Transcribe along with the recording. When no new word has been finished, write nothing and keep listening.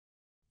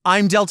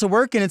I'm Delta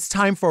Work, and it's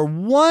time for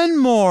one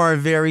more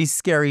very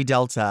scary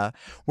Delta,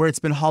 where it's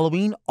been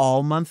Halloween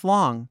all month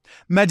long.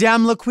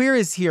 Madame LaQueer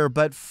is here,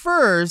 but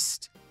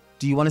first,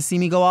 do you want to see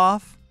me go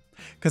off?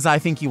 Because I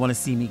think you want to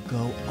see me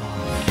go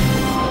off.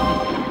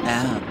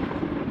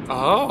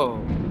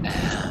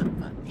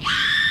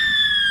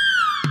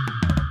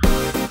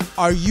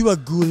 Are you a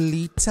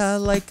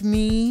ghulita like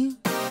me?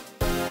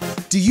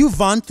 Do you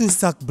want to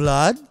suck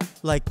blood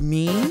like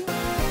me?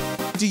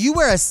 Do you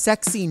wear a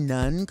sexy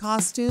nun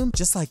costume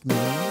just like me?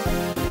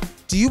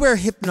 Do you wear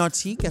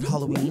hypnotique at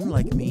Halloween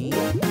like me?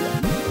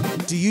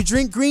 Do you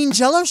drink green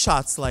jello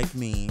shots like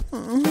me?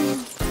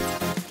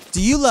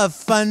 Do you love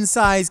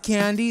fun-size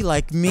candy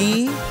like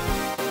me?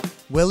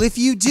 Well, if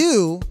you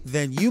do,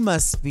 then you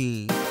must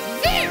be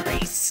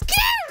very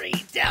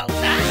scary,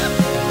 Delta.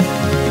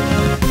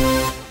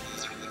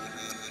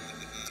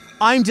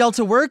 I'm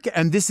Delta Work,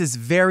 and this is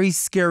Very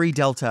Scary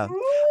Delta,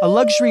 a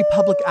luxury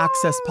public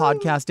access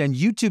podcast and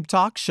YouTube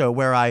talk show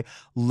where I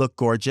look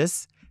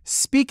gorgeous,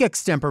 speak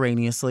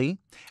extemporaneously,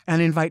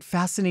 and invite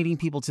fascinating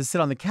people to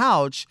sit on the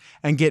couch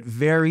and get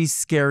very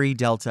scary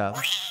Delta.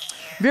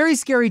 Very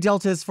Scary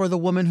Delta is for the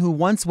woman who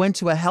once went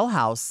to a hell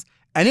house,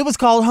 and it was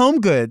called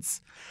Home Goods.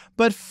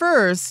 But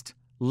first,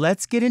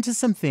 let's get into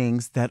some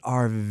things that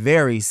are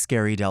very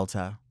scary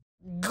Delta.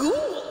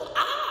 Ghoul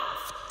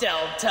off,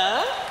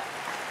 Delta.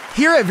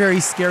 Here at Very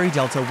Scary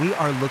Delta, we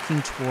are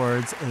looking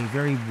towards a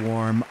very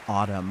warm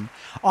autumn.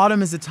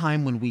 Autumn is a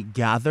time when we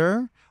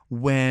gather,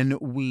 when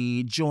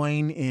we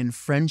join in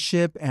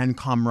friendship and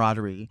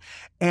camaraderie.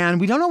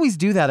 And we don't always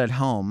do that at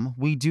home.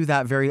 We do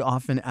that very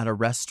often at a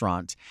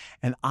restaurant.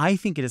 And I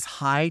think it is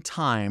high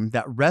time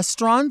that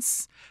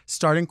restaurants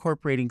start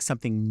incorporating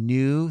something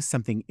new,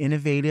 something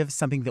innovative,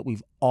 something that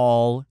we've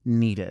all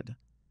needed.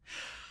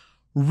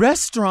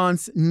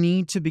 Restaurants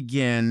need to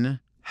begin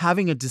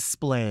having a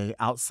display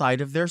outside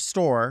of their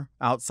store,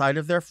 outside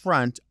of their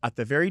front, at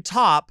the very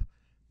top,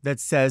 that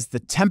says the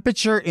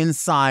temperature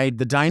inside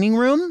the dining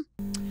room,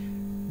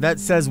 that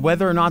says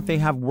whether or not they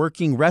have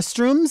working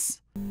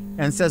restrooms,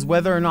 and says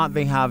whether or not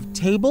they have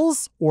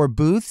tables or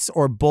booths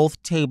or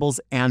both tables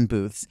and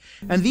booths.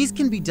 And these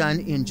can be done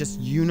in just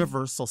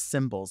universal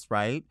symbols,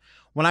 right?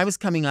 When I was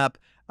coming up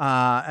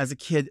as a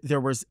kid,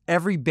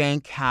 every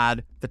bank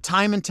had the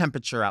time and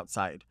temperature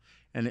outside.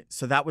 And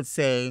so that would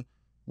say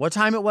what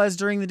time it was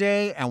during the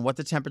day and what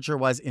the temperature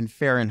was in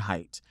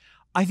Fahrenheit.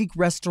 I think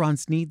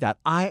restaurants need that.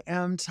 I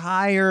am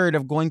tired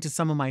of going to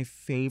some of my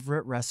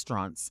favorite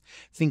restaurants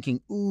thinking,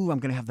 ooh, I'm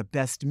going to have the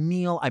best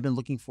meal. I've been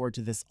looking forward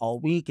to this all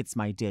week. It's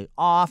my day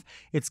off.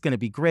 It's going to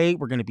be great.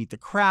 We're going to beat the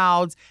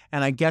crowds.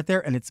 And I get there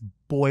and it's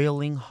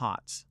boiling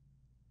hot.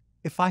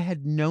 If I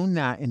had known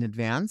that in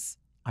advance,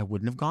 I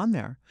wouldn't have gone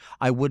there.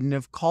 I wouldn't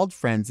have called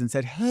friends and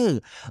said, hey,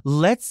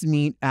 let's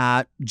meet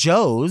at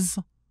Joe's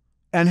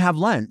and have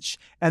lunch,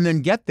 and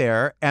then get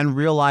there and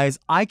realize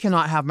I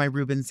cannot have my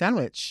Reuben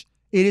sandwich.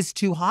 It is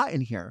too hot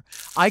in here.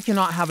 I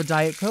cannot have a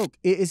Diet Coke.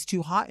 It is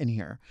too hot in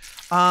here.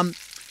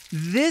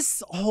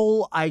 This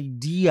whole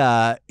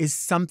idea is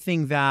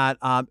something that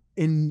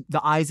in the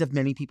eyes of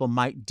many people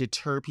might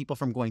deter people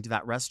from going to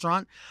that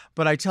restaurant.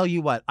 But I tell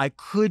you what, I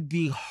could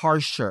be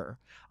harsher.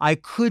 I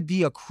could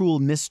be a cruel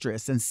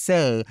mistress and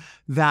say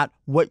that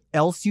what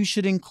else you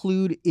should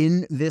include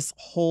in this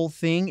whole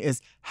thing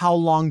is how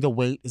long the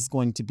wait is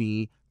going to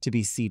be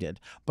seated.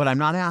 But I'm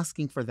not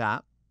asking for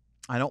that.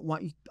 I don't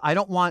want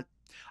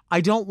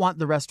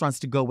the restaurants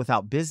to go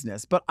without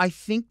business, but I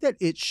think that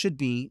it should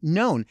be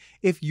known.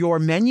 If your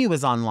menu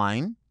is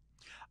online,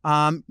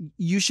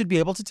 you should be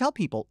able to tell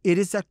people it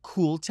is a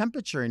cool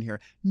temperature in here.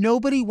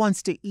 Nobody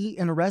wants to eat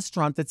in a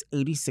restaurant that's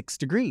 86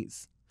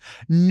 degrees.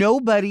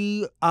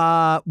 Nobody,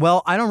 I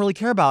don't really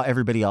care about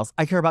everybody else.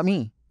 I care about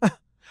me.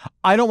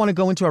 I don't want to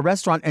go into a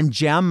restaurant and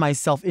jam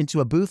myself into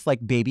a booth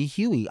like Baby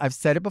Huey. I've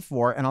said it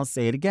before and I'll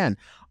say it again.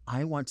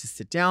 I want to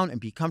sit down and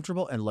be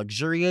comfortable and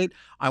luxuriate.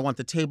 I want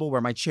the table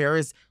where my chair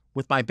is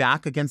with my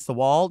back against the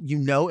wall. You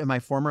know, in my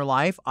former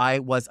life, I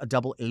was a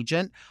double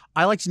agent.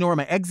 I like to know where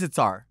my exits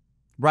are,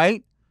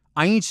 right?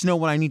 I need to know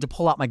when I need to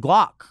pull out my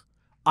Glock.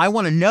 I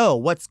want to know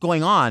what's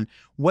going on,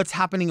 what's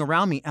happening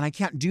around me, and I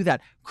can't do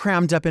that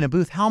crammed up in a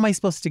booth. How am I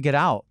supposed to get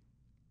out?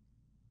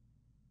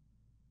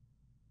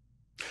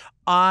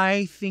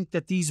 I think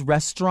that these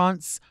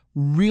restaurants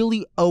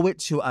really owe it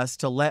to us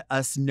to let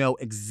us know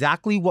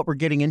exactly what we're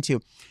getting into.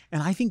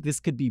 And I think this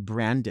could be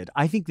branded.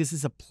 I think this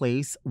is a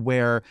place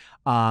where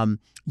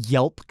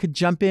Yelp could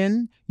jump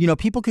in. You know,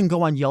 people can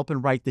go on Yelp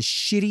and write the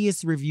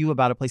shittiest review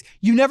about a place.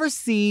 You never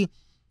see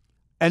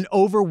an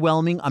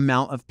overwhelming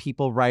amount of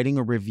people writing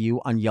a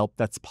review on Yelp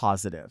that's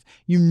positive.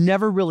 You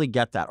never really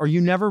get that. Or you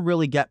never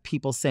really get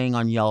people saying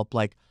on Yelp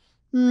like,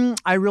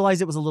 I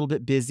realized it was a little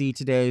bit busy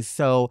today,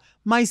 so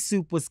my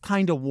soup was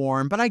kind of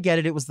warm, but I get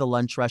it. It was the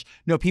lunch rush.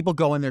 No, people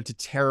go in there to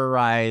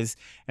terrorize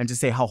and to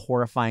say how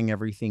horrifying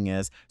everything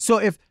is. So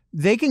if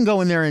they can go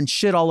in there and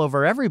shit all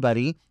over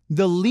everybody,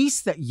 the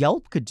least that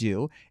Yelp could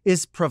do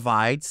is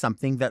provide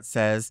something that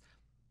says,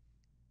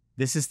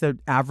 this is the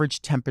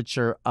average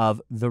temperature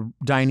of the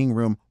dining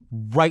room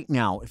right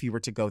now if you were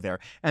to go there.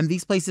 And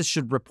these places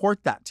should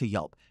report that to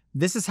Yelp.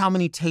 This is how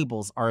many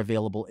tables are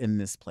available in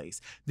this place.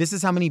 This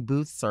is how many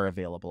booths are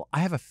available. I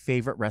have a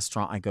favorite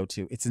restaurant I go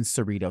to. It's in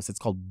Cerritos. It's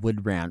called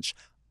Wood Ranch.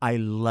 I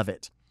love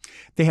it.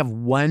 They have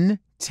one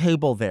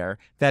table there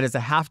that is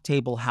a half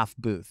table, half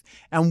booth.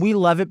 And we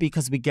love it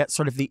because we get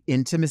sort of the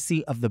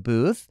intimacy of the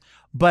booth,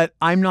 but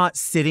I'm not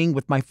sitting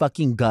with my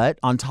fucking gut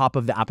on top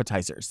of the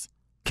appetizers.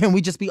 Can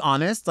we just be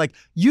honest? Like,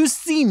 you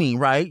see me,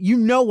 right? You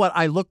know what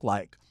I look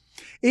like.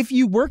 If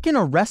you work in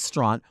a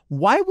restaurant,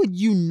 why would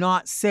you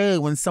not say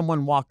when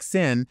someone walks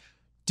in,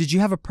 did you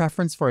have a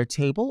preference for a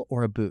table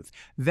or a booth?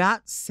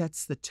 That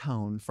sets the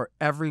tone for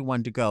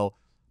everyone to go,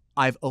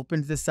 I've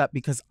opened this up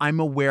because I'm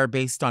aware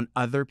based on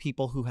other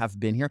people who have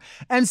been here.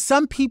 And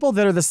some people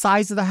that are the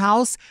size of the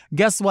house,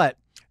 guess what?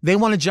 They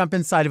want to jump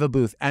inside of a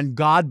booth, and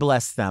God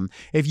bless them.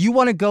 If you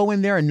want to go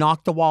in there and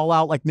knock the wall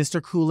out like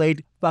Mr.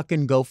 Kool-Aid,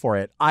 fucking go for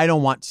it. I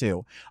don't want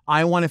to.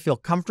 I want to feel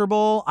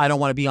comfortable. I don't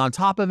want to be on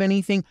top of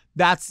anything.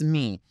 That's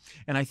me.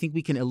 And I think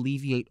we can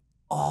alleviate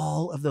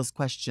all of those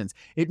questions.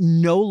 It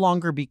no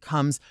longer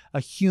becomes a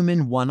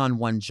human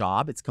one-on-one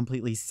job. It's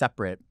completely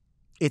separate.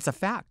 It's a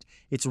fact.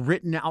 It's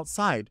written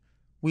outside.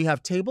 We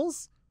have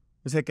tables.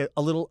 There's like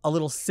a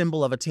little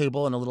symbol of a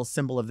table and a little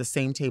symbol of the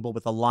same table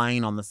with a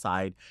line on the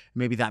side.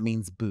 Maybe that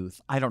means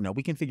booth. I don't know.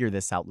 We can figure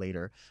this out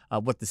later.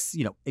 What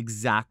the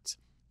exact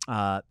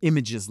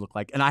images look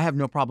like. And I have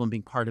no problem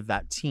being part of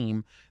that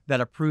team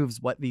that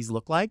approves what these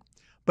look like.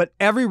 But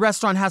every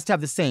restaurant has to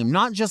have the same,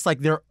 not just like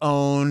their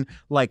own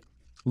like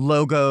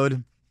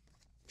logoed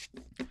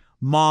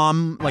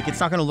mom. Like, it's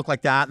not going to look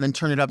like that and then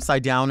turn it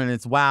upside down and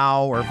it's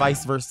wow, or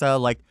vice versa.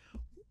 Like,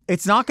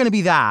 it's not going to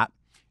be that.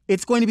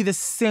 It's going to be the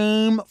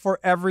same for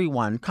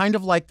everyone. Kind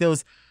of like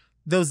those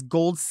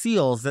gold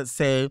seals that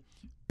say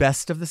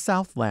best of the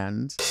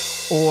Southland,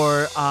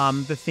 or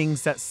the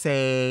things that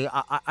say,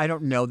 I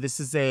don't know, this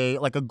is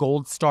like a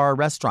gold star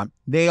restaurant.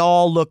 They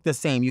all look the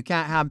same. You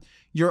can't have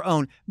your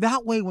own.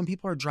 That way, when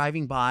people are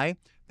driving by,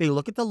 they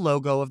look at the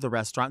logo of the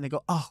restaurant and they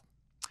go, oh,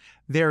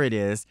 there it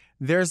is.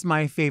 There's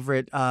my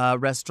favorite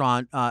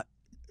restaurant,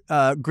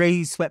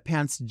 Gray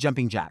Sweatpants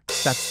Jumping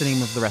Jacks. That's the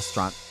name of the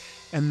restaurant.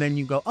 And then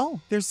you go, oh,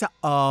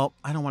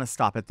 I don't want to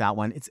stop at that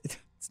one. It's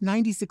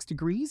 96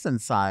 degrees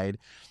inside.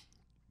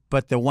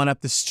 But the one up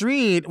the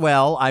street,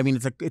 well, I mean,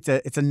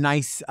 it's a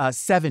nice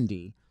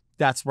 70.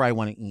 That's where I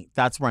want to eat.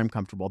 That's where I'm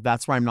comfortable.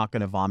 That's where I'm not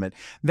going to vomit.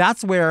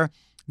 That's where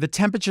the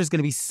temperature is going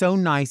to be so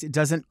nice. It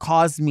doesn't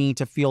cause me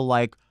to feel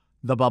like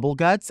the bubble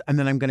guts, and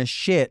then I'm going to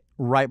shit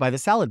right by the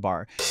salad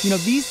bar.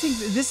 These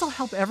things, this will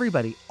help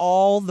everybody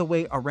all the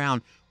way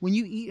around. When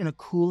you eat in a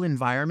cool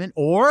environment,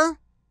 or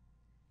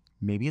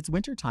maybe it's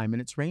wintertime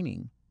and it's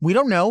raining. We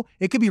don't know.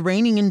 It could be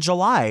raining in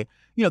July.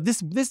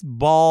 This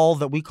ball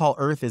that we call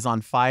Earth is on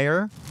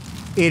fire.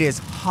 It is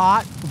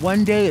hot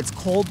one day, it's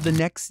cold the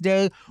next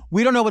day.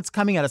 We don't know what's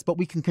coming at us, but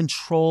we can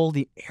control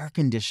the air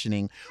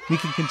conditioning. We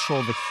can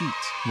control the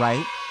heat,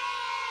 right?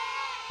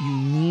 You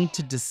need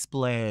to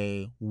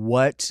display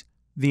what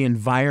the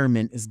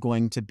environment is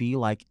going to be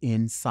like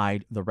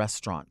inside the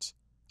restaurant.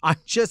 I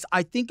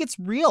think it's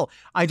real.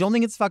 I don't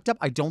think it's fucked up.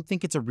 I don't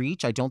think it's a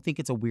reach. I don't think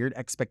it's a weird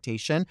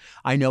expectation.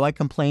 I know I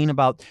complain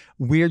about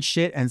weird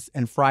shit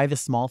and fry the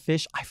small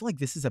fish. I feel like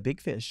this is a big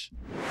fish.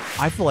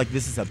 I feel like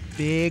this is a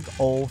big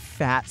old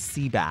fat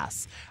sea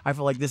bass. I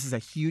feel like this is a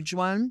huge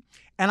one.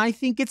 And I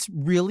think it's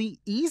really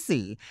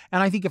easy.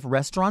 And I think if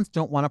restaurants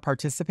don't want to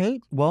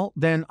participate, well,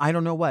 then I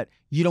don't know what.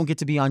 You don't get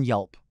to be on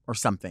Yelp or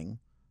something.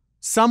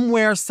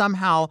 Somewhere,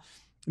 somehow,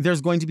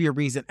 there's going to be a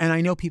reason. And I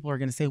know people are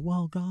going to say,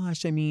 well,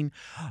 gosh, I mean,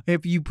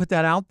 if you put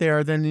that out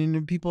there,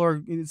 then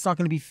it's not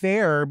going to be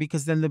fair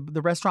because then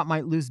the restaurant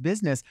might lose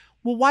business.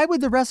 Well, why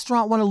would the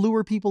restaurant want to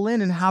lure people in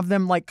and have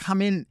them like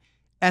come in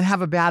and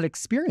have a bad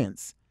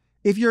experience?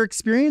 If your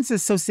experience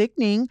is so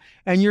sickening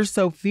and you're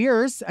so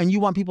fierce and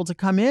you want people to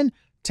come in,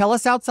 tell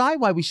us outside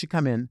why we should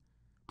come in.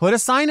 Put a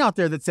sign out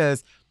there that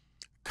says,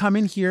 come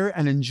in here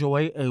and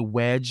enjoy a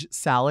wedge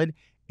salad.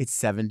 It's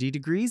 70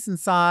 degrees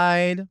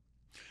inside.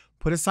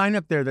 Put a sign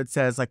up there that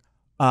says like,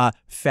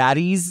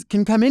 fatties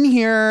can come in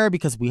here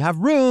because we have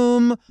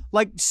room.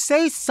 Like,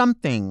 say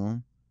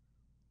something.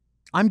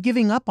 I'm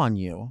giving up on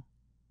you.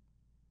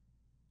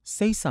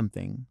 Say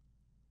something.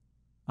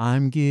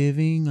 I'm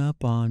giving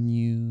up on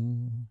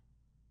you.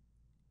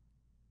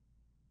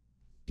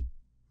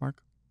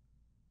 Mark?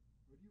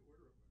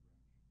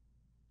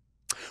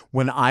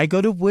 When I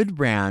go to Wood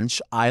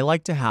Ranch, I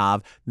like to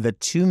have the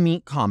 2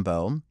 meat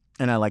combo.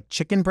 And I like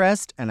chicken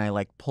breast and I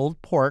like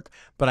pulled pork,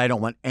 but I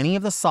don't want any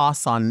of the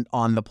sauce on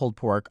the pulled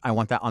pork. I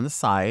want that on the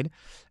side.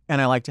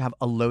 And I like to have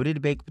a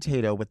loaded baked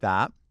potato with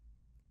that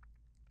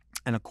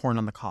and a corn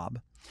on the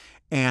cob.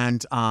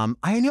 And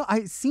I know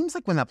it seems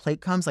like when that plate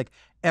comes, like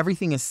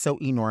everything is so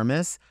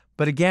enormous.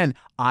 But again,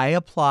 I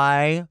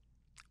apply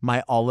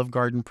my Olive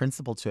Garden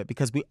principle to it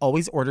because we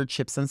always order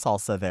chips and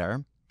salsa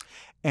there.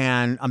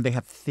 And they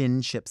have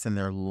thin chips and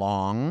they're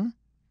long.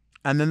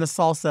 And then the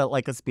salsa,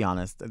 like, let's be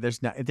honest,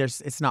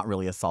 it's not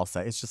really a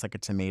salsa. It's just like a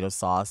tomato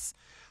sauce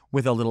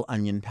with a little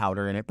onion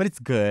powder in it, but it's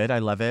good. I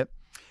love it.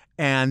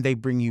 and they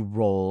bring you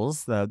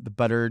rolls, the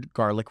buttered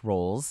garlic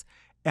rolls.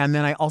 And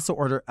then I also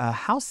order a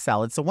house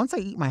salad. So once I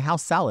eat my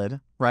house salad,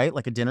 right,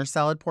 like a dinner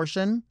salad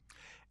portion,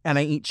 and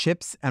I eat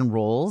chips and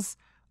rolls,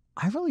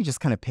 I really just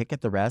kind of pick at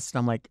the rest. And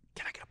I'm like,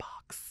 can I get a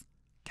box?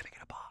 Can I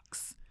get a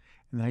box?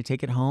 And then I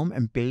take it home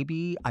and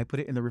baby, I put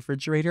it in the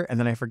refrigerator and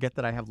then I forget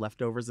that I have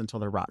leftovers until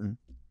they're rotten.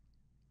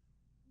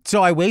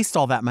 So I waste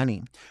all that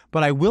money.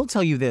 But I will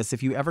tell you this,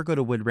 if you ever go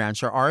to Wood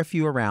Ranch, there are a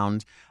few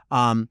around.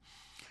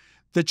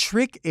 The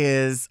trick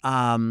is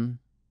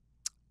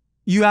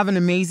you have an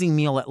amazing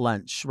meal at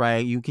lunch,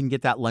 right? You can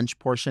get that lunch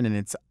portion and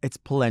it's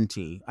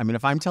plenty. I mean,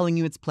 if I'm telling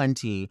you it's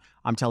plenty,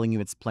 I'm telling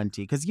you it's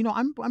plenty. Because, you know,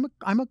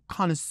 I'm a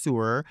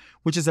connoisseur,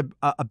 which is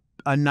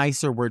a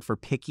nicer word for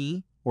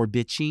picky or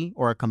bitchy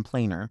or a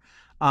complainer.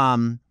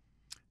 But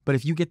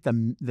if you get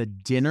the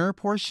dinner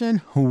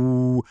portion,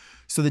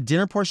 so the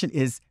dinner portion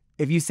is,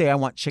 if you say I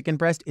want chicken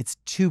breast, it's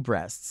 2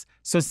 breasts.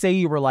 So say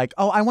you were like,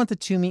 oh, I want the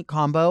 2 meat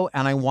combo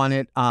and I want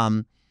it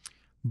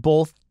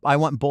I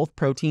want both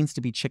proteins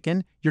to be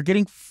chicken. You're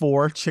getting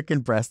 4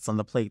 chicken breasts on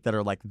the plate that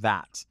are like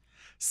that.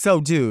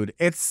 So dude,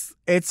 it's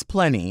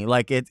plenty.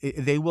 Like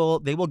they will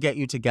get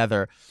you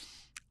together.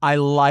 I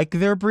like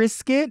their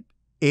brisket.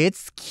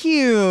 It's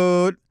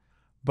cute,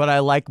 but I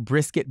like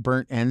brisket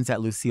burnt ends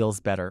at Lucille's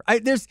better.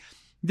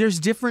 There's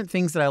different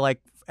things that I like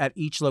at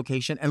each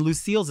location, and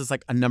Lucille's is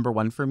like a number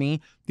 1 for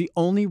me. The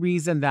only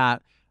reason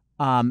that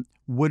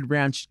Wood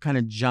Ranch kind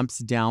of jumps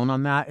down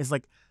on that is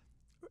like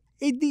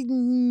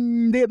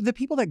the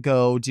people that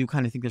go do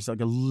kind of think there's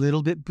like a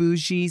little bit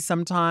bougie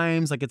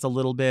sometimes. Like it's a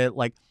little bit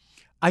like,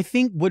 I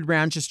think Wood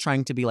Ranch is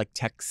trying to be like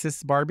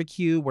Texas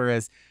barbecue,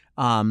 whereas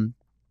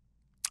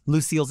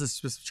Lucille's is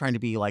just trying to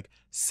be like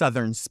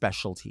Southern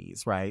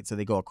specialties, right? So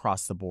they go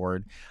across the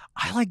board.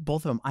 I like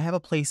both of them. I have a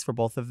place for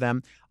both of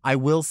them. I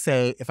will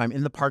say if I'm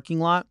in the parking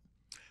lot,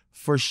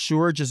 for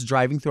sure, just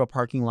driving through a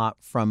parking lot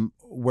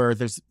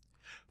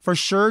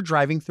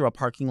driving through a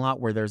parking lot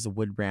where there's a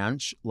Wood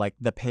Ranch, like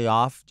the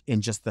payoff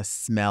in just the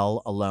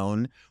smell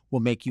alone will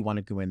make you want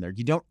to go in there.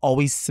 You don't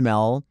always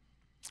smell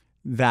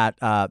that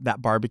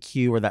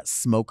barbecue or that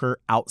smoker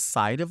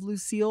outside of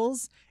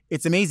Lucille's.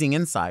 It's amazing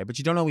inside, but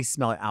you don't always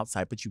smell it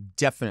outside, but you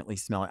definitely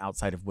smell it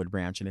outside of Wood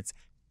Ranch, and it's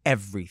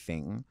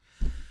everything.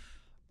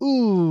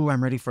 Ooh,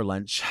 I'm ready for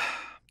lunch.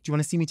 Do you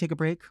want to see me take a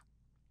break?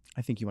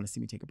 I think you want to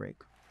see me take a break.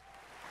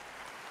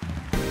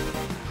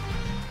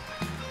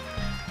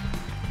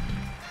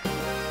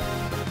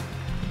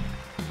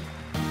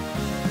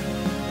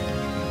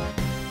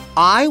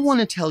 I want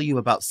to tell you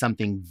about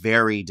something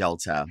very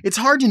Delta. It's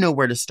hard to know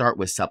where to start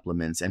with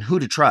supplements and who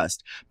to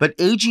trust, but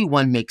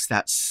AG1 makes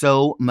that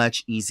so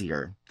much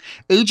easier.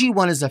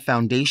 AG1 is a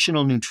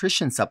foundational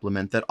nutrition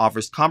supplement that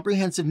offers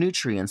comprehensive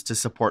nutrients to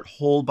support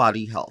whole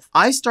body health.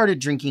 I started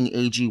drinking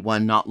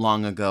AG1 not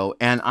long ago,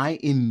 and I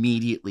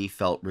immediately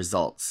felt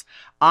results.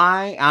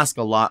 I ask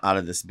a lot out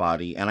of this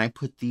body, and I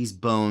put these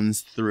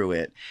bones through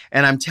it.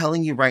 And I'm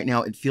telling you right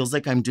now, it feels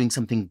like I'm doing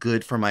something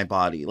good for my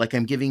body, like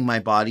I'm giving my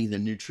body the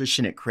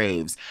nutrition it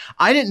craves.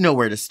 I didn't know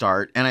where to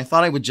start, and I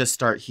thought I would just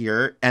start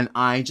here, and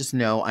I just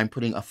know I'm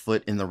putting a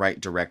foot in the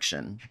right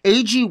direction.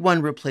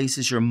 AG1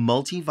 replaces your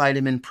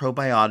multivitamin,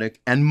 probiotic,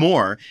 and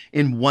more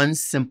in one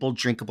simple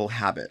drinkable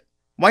habit.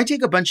 Why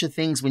take a bunch of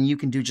things when you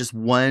can do just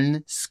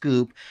 1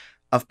 scoop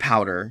of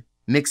powder,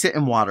 mix it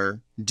in water,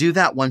 do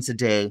that once a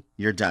day,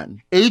 you're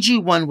done.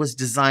 AG1 was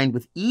designed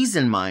with ease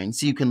in mind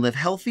so you can live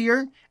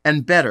healthier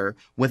and better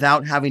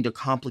without having to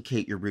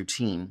complicate your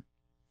routine.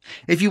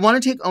 If you want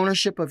to take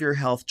ownership of your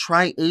health,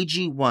 try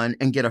AG1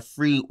 and get a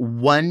free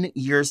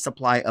 1-year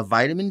supply of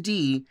vitamin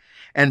D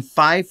and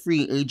 5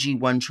 free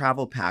AG1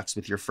 travel packs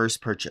with your first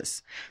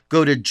purchase.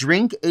 Go to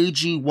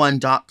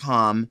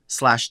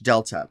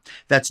drinkag1.com/Delta.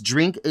 That's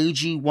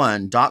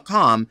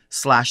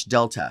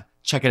drinkag1.com/Delta.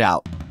 Check it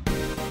out.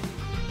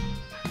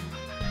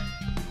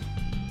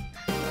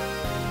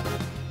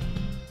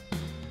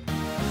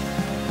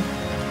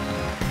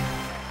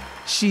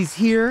 She's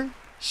here.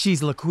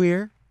 She's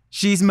LaQueer.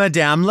 She's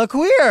Madame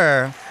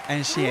LaQueer.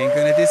 And she ain't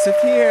gonna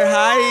disappear.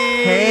 Hi.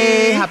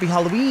 Hey, happy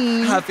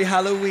Halloween. Happy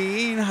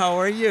Halloween. How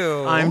are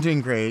you? I'm doing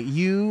great.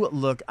 You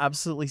look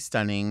absolutely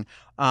stunning.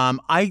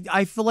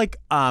 I feel like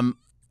I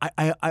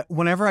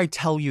whenever I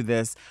tell you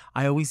this,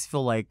 I always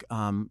feel like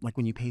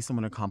when you pay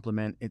someone a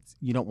compliment,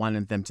 you don't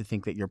want them to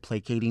think that you're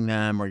placating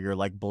them or you're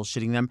like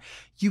bullshitting them.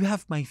 You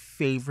have my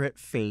favorite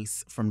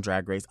face from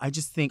Drag Race. I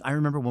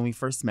remember when we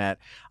first met,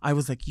 I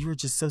was like, you are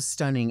just so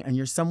stunning, and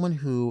you're someone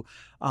who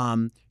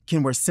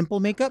can wear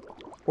simple makeup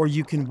or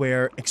you can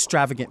wear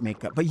extravagant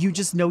makeup, but you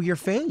just know your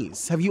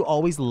face. Have you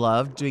always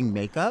loved doing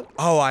makeup?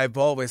 Oh, I've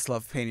always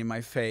loved painting my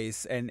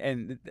face,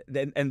 and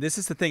this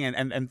is the thing,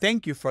 and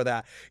thank you for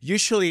that.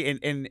 Usually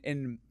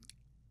in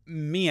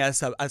me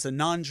as a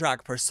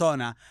non-drag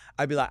persona,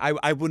 I'd be like,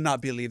 I would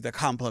not believe the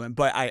compliment,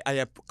 but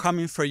I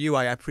coming for you,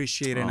 I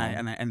appreciate it,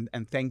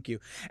 and thank you.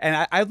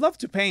 And I love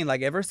to paint.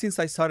 Like ever since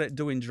I started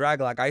doing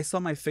drag, like I saw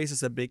my face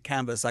as a big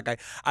canvas. Like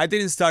I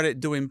didn't start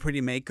doing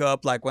pretty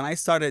makeup. Like when I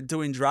started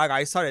doing drag,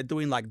 I started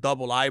doing like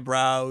double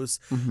eyebrows.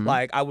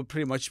 Like I would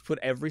pretty much put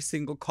every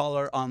single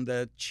color on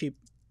the cheap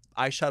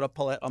eyeshadow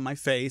palette on my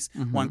face,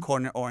 one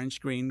corner orange,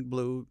 green,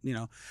 blue, you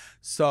know.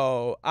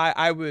 So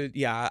I would,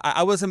 yeah,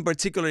 I wasn't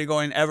particularly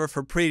going ever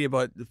for pretty,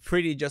 but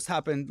pretty just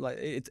happened, like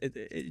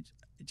it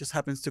just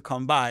happens to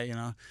come by, you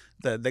know.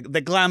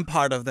 The glam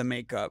part of the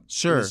makeup,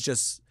 sure, it's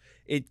just,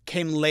 it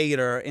came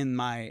later in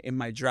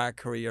my drag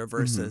career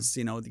versus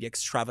you know, the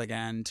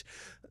extravagant,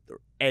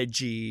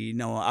 edgy, you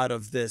know, out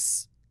of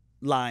this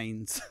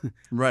lines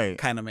right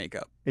kind of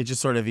makeup. It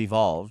just sort of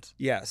evolved.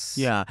 Yes.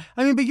 Yeah.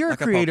 I mean, but you're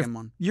like a creative.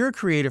 You're a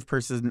creative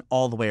person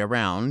all the way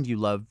around. You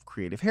love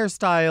creative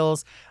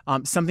hairstyles.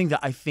 Something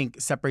that I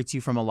think separates you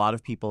from a lot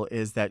of people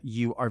is that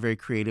you are very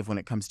creative when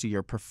it comes to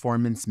your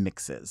performance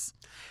mixes,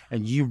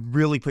 and you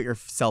really put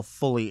yourself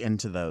fully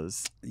into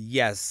those.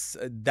 Yes,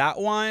 that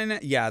one.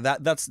 Yeah,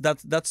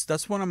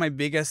 that's one of my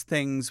biggest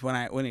things when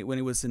it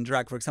was in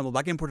drag. For example,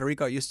 back in Puerto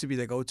Rico, I used to be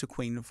the go-to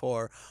queen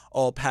for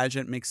all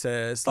pageant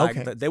mixes.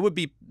 Like there would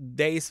be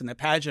days in the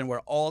pageant where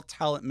all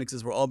talent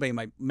mixes were all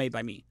made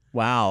by me.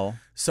 Wow.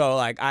 So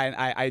like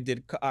I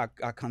did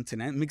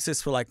continent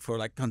mixes for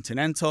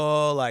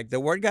Continental. Like the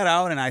word got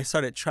out and I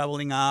started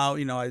traveling out,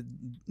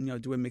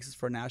 doing mixes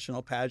for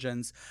national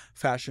pageants,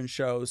 fashion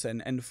shows,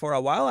 and for a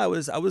while I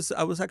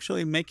was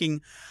actually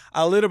making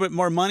a little bit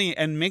more money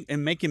and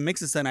making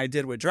mixes than I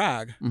did with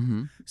drag.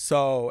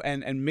 So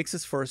and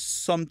mixes for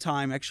some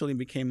time actually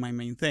became my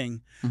main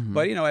thing.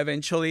 But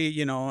eventually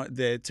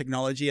the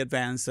technology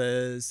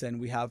advances and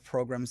we have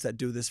programs that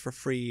do this for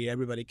free.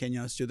 Everybody can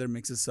just do their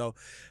mixes. So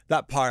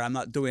that part I'm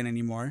not doing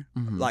anymore,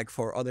 like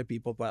for other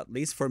people, but at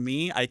least for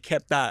me, I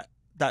kept that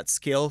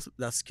skill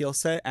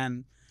set,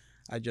 and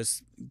I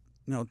just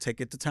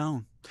take it to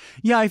town.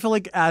 Yeah, I feel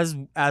like as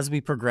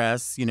we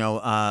progress,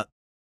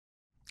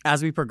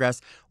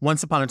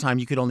 once upon a time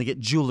you could only get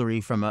jewelry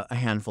from a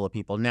handful of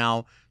people.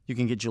 Now you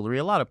can get jewelry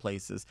a lot of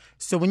places.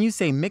 So when you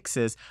say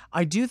mixes,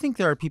 I do think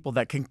there are people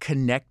that can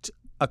connect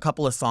a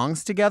couple of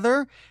songs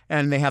together,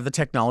 and they have the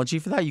technology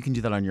for that. You can do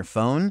that on your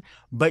phone,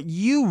 but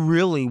you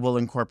really will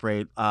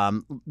incorporate,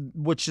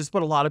 which is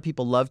what a lot of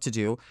people love to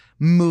do,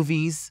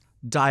 movies,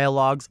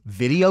 dialogues,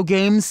 video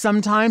games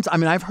sometimes. I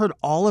mean, I've heard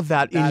all of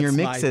that in your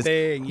mixes. That's my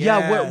thing, yes.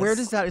 Yeah, where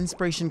does that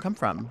inspiration come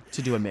from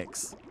to do a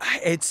mix?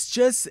 It's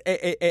just,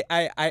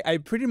 I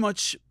pretty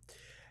much,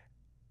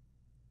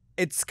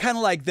 it's kind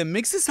of like the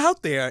mix is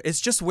out there. It's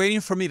just waiting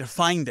for me to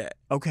find it.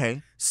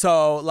 Okay.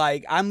 So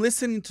like I'm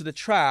listening to the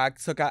track.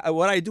 So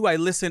what I do, I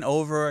listen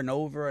over and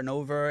over and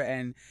over,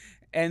 and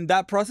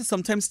that process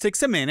sometimes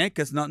takes a minute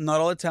because not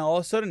all the time. All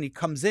of a sudden it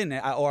comes in,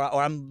 or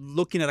I'm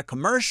looking at a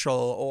commercial,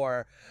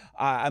 or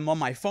I'm on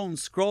my phone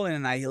scrolling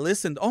and I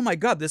listened. Oh my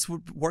God, this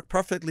would work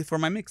perfectly for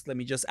my mix. Let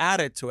me just add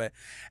it to it.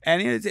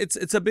 And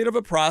it's a bit of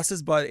a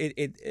process, but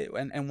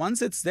and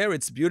once it's there,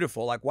 it's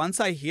beautiful. Like once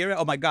I hear it,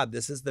 oh my God,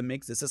 this is the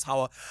mix. This is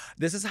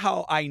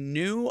how I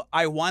knew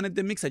I wanted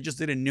the mix. I just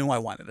didn't know I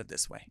wanted it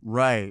this way.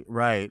 Right.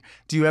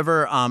 Do you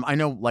ever? I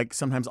know, like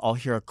sometimes I'll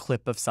hear a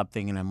clip of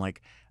something and I'm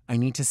like, I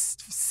need to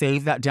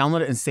save that,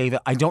 download it and save it.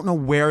 I don't know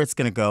where it's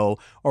going to go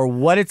or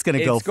what it's going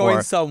to go for. It's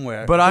going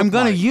somewhere. But I'm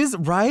going to use it,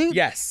 right?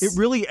 Yes. It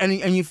really, and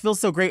you feel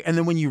so great. And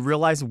then when you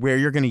realize where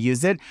you're going to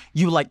use it,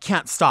 you like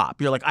can't stop.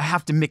 You're like, I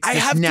have to mix this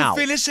now. I have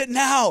to finish it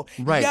now.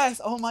 Right.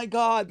 Yes. Oh my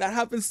God. That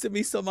happens to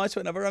me so much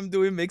whenever I'm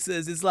doing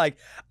mixes. It's like,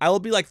 I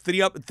will be like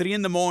 3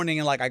 in the morning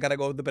and like, I got to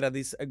go to bed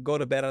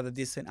at a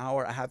decent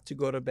hour. I have to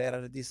go to bed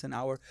at a decent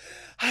hour.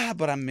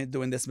 But I'm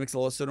doing this mix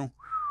all of a sudden.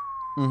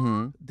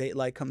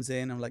 Daylight comes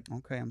in. I'm like,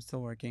 okay, I'm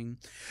still working,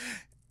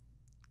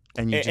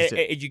 and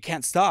you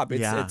can't stop.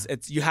 It's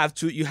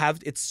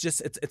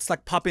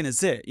like popping a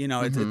zit.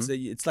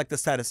 It's like the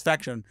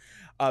satisfaction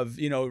of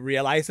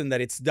realizing that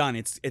it's done.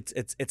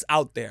 It's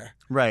out there.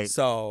 Right.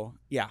 So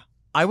yeah.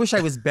 I wish I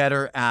was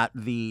better at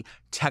the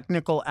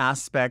technical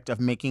aspect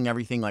of making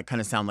everything like kind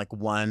of sound like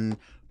one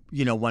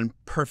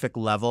perfect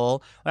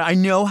level. I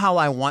know how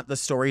I want the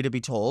story to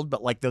be told,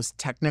 but like those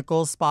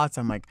technical spots,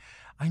 I'm like,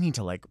 I need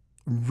to like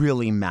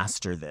really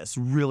master this,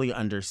 really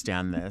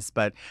understand this.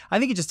 But I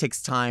think it just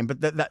takes time. But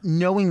that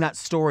knowing that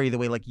story the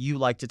way like you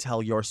like to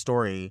tell your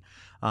story.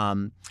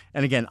 And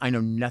again, I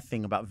know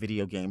nothing about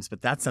video games,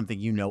 but that's something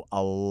you know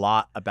a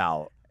lot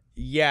about.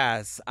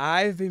 Yes,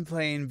 I've been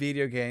playing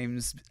video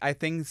games, I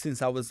think,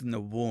 since I was in the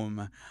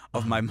womb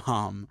of my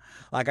mom.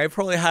 Like, I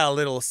probably had a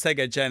little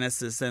Sega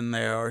Genesis in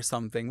there or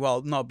something.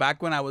 Well, no,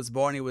 back when I was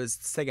born, it was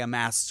Sega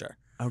Master.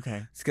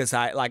 Okay. Because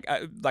I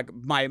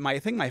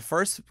think my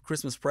first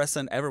Christmas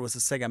present ever was a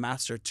Sega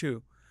Master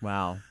 2.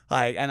 Wow.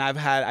 Like, and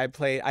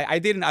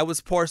I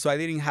was poor, so I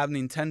didn't have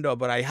Nintendo,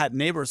 but I had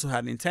neighbors who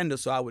had Nintendo,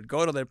 so I would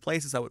go to their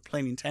places, I would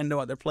play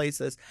Nintendo at their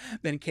places.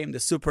 Then came the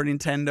Super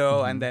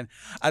Nintendo, and then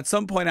at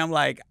some point I'm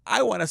like,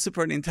 I want a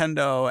Super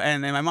Nintendo,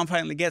 and then my mom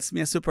finally gets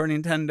me a Super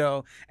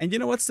Nintendo. And you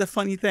know what's the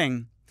funny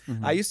thing?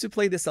 I used to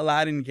play this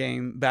Aladdin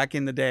game back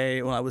in the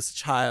day when I was a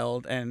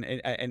child, and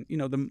you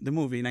know, the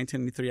movie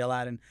 1983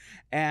 Aladdin,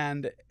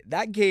 and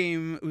that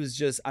game was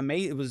just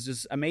amazing. It was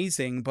just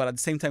amazing, but at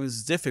the same time, it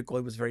was difficult.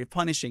 It was very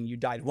punishing. You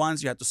died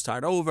once, you had to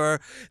start over.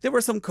 There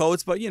were some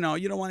codes, but you know,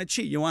 you don't want to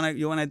cheat. You want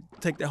to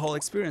take the whole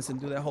experience and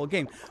do the whole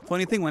game.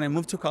 Funny thing, when I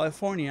moved to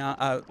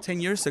California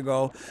 10 years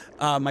ago,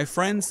 my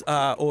friends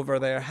over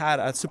there had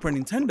a Super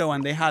Nintendo,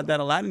 and they had that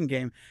Aladdin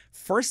game.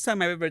 First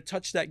time I've ever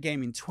touched that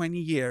game in 20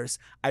 years.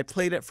 I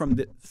played it from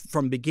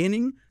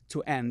beginning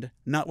to end,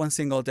 not one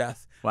single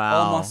death. Wow.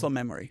 All muscle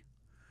memory.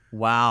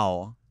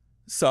 Wow.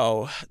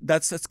 So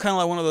that's kind of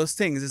like one of those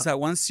things. Is that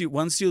once you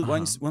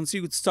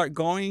start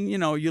going, you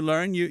know, you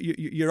learn,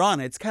 you're on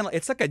it.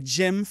 It's like a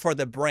gym for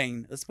the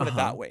brain. Let's put it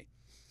that way.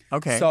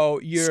 Okay. So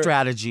your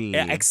strategy.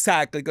 Yeah,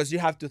 exactly, because you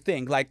have to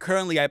think. Like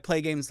currently, I play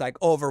games like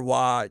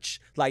Overwatch.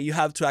 Like you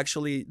have to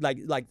actually like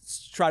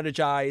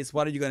strategize.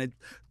 What are you gonna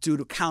do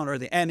to counter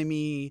the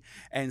enemy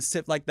and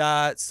stuff like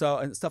that. So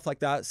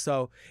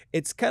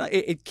it's kind of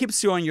it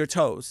keeps you on your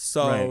toes.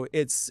 So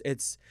it's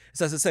as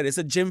I said, it's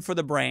a gym for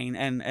the brain,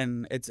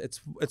 and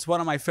it's one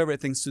of my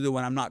favorite things to do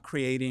when I'm not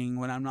creating,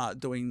 when I'm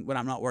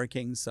not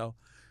working. So,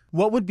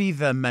 what would be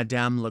the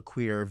Madame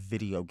LaQueer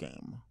video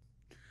game?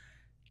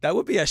 That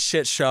would be a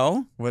shit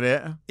show. Would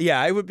it?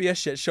 Yeah, it would be a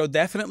shit show.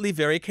 Definitely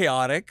very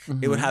chaotic.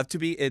 It would have to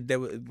be. It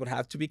would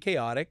have to be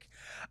chaotic.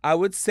 I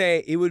would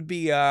say it would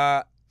be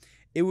a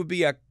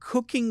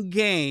cooking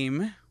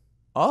game.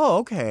 Oh,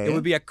 okay. It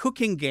would be a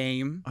cooking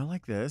game. I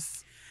like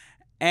this.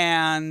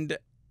 And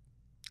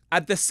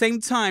at the same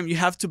time, you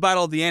have to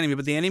battle the enemy,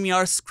 but the enemy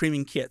are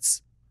screaming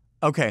kids.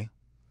 Okay.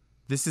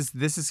 This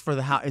is for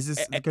the house. Is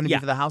this going to be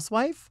for the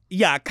housewife?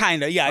 Yeah,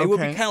 kind of. Yeah, Okay. It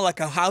would be kind of like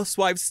a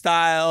housewife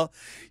style.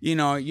 You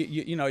know,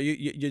 you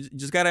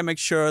just gotta make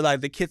sure like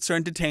the kids are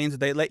entertained. So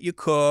they let you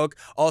cook.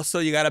 Also,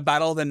 you gotta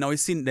battle the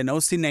nosy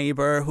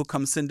neighbor who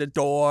comes in the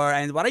door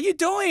and what are you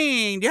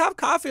doing? Do you have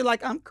coffee?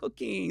 Like I'm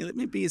cooking. Let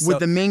me be. Would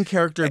the main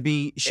character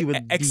be? She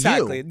would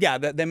exactly. Be you. Yeah,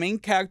 the main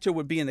character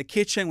would be in the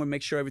kitchen. Would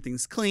make sure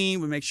everything's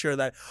clean. Would make sure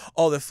that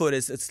all the food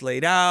it's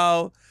laid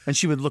out. And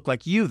she would look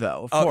like you,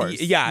 though. Of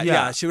course.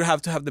 Yeah. She would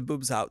have to have the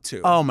boobs out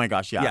too. Oh my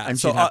gosh, yeah. And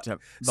she'd have to have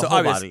the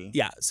whole body.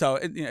 Yeah. So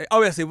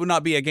obviously, it would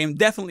not be a game.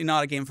 Definitely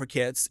not a game for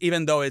kids.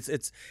 Even though it's a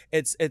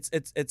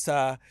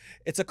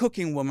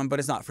cooking woman, but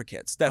it's not for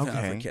kids. Definitely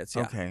not for kids.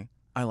 Yeah. Okay.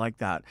 I like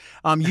that.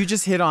 You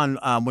just hit on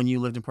when you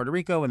lived in Puerto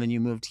Rico and then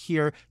you moved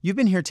here. You've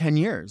been here 10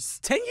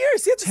 years. 10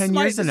 years. Yeah. 10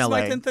 years in LA.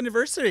 This is my 10th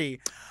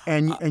anniversary.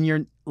 And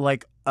you're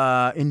like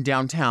in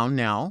downtown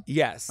now.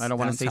 Yes. I don't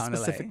want to say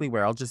specifically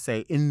where. I'll just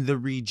say in the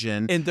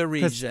region. In the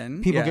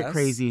region. People get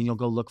crazy and you'll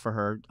go look for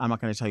her. I'm not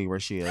going to tell you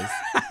where she is.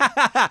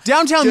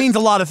 Downtown means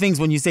a lot of things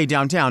when you say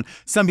downtown.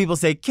 Some people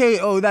say,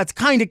 that's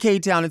kind of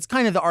K-Town. It's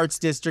kind of the arts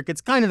district. It's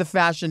kind of the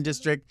fashion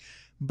district.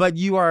 But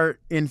you are,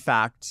 in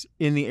fact,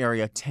 in the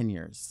area 10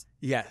 years.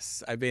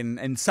 Yes, I've been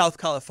in South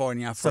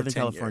California for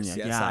 10 years.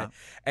 Yes, yeah.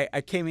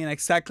 I came in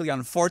exactly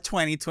on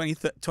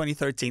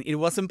 4/20/2013. It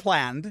wasn't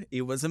planned.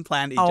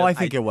 I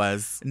think it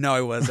was. No,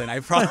 it wasn't. I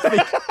promise.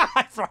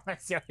 I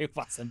promise you, it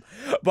wasn't.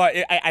 But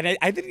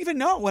I didn't even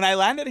know when I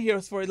landed here. It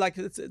was for like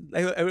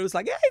it was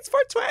like it's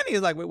 4/20.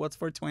 It's like wait, what's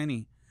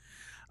 4/20?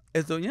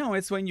 It's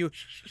it's when you.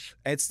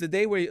 It's the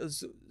day where.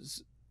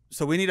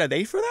 So we need a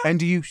day for that. And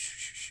do you?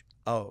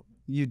 Oh.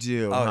 You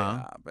do,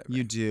 huh? Yeah,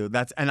 you do.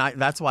 That's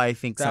why I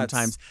think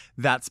sometimes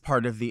that's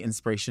part of the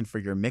inspiration for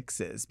your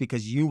mixes,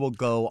 because you will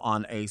go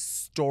on a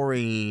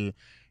story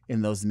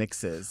in those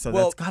mixes. So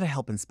that's got to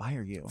help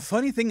inspire you.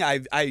 Funny thing,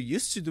 I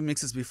used to do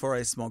mixes before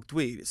I smoked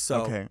weed.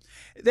 So okay.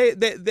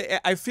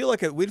 I feel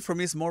like weed for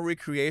me is more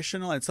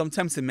recreational, and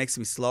sometimes it makes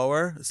me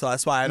slower. So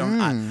that's why I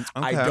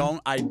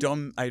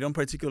don't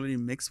particularly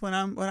mix when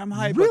I'm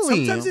high.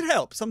 Really?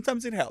 But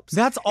sometimes it helps.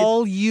 That's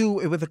all you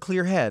with a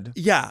clear head.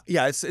 Yeah.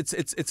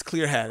 It's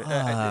clear head.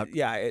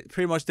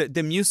 Pretty much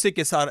the music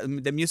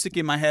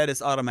in my head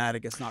is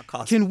automatic. It's not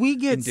custom. Can we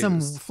get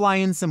fly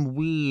in some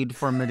weed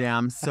for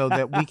Madame so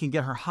that we can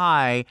get her high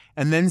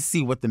and then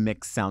see what the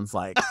mix sounds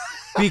like?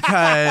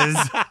 Because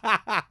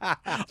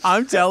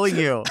I'm telling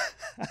you,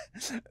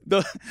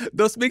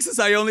 those mixes,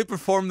 I only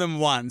perform them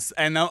once,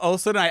 and all of a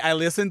sudden I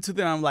listen to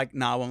them. I'm like,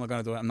 no, I'm not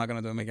gonna do it. I'm not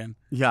gonna do them again.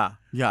 Yeah,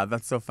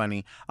 that's so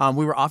funny.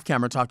 We were off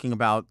camera talking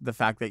about the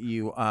fact that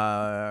you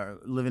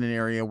live in an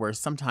area where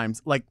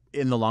sometimes, like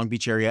in the Long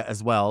Beach area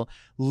as well,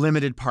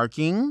 limited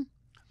parking.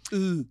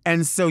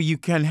 And so you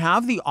can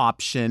have the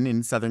option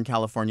in Southern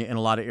California in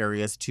a lot of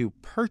areas to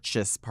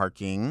purchase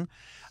parking.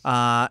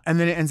 And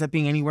then it ends up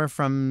being anywhere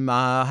from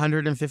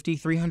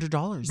 $150,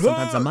 $300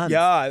 sometimes a month.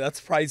 Yeah,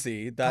 that's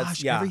pricey.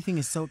 Everything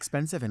is so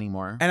expensive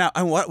anymore.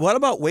 And what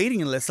about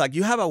waiting lists? Like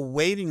you have a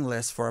waiting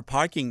list for a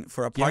parking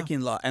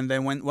lot, and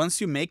then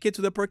once you make it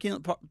to the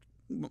parking,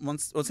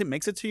 once it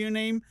makes it to your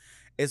name,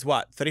 is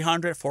what,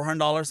 $300,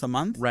 $400 a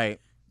month? Right.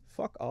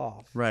 Fuck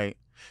off. Right.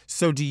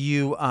 So do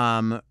you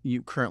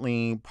you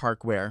currently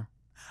park where?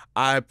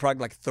 I park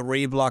like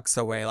 3 blocks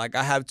away. Like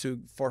I have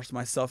to force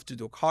myself to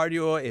do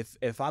cardio.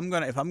 If I'm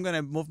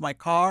gonna move my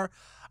car,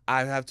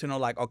 I have to know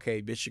like,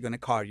 okay, bitch, you're gonna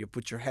cardio.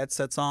 Put your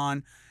headsets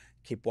on.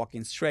 Keep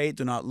walking straight.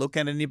 Do not look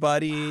at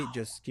anybody.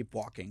 Just keep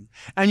walking.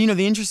 And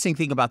the interesting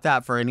thing about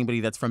that, for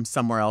anybody that's from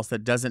somewhere else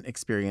that doesn't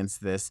experience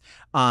this,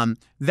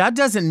 that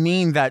doesn't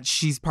mean that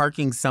she's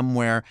parking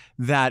somewhere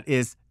that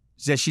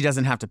she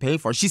doesn't have to pay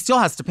for. She still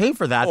has to pay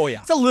for that. Oh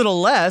yeah, it's a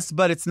little less,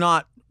 but it's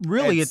not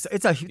really. It's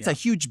a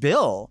huge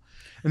bill,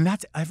 and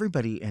that's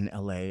everybody in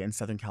LA and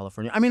Southern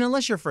California. I mean,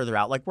 unless you're further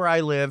out, like where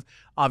I live.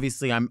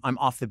 Obviously, I'm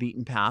off the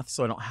beaten path,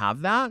 so I don't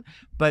have that.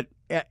 But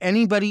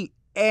anybody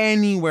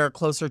anywhere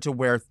closer to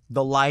where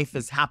the life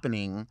is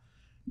happening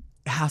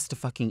has to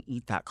fucking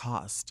eat that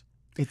cost.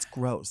 It's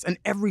gross. And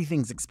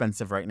everything's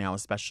expensive right now,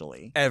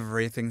 especially.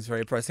 Everything's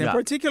very pricey. Yeah.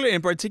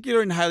 In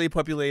particular in highly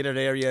populated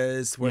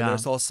areas where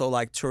there's also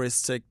like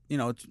touristic,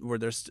 where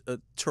there's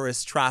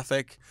tourist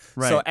traffic.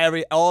 Right. So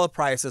all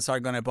prices are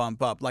going to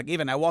bump up. Like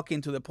even I walk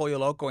into the Pollo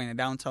Loco in a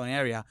downtown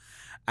area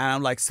and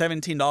I'm like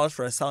 $17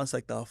 for a salad. It's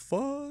like, the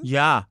fuck?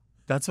 Yeah.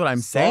 That's what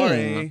I'm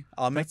saying.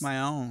 I'll make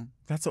my own.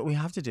 That's what we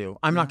have to do.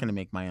 I'm not going to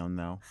make my own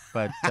though,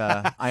 but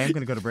I am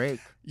going to go to break.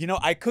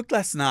 I cooked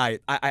last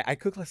night. I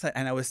cooked last night,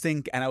 and I was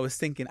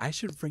thinking I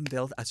should bring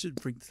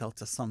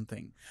Delta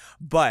something.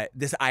 But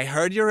I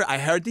heard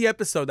the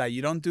episode that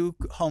you don't do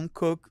home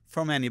cook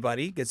from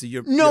anybody because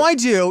I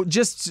do.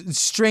 Just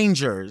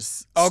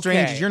strangers. Okay.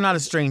 Strangers. You're not a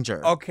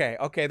stranger.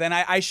 Okay. Then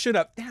I should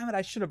have. Damn it!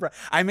 I should have.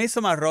 I made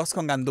some arroz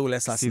con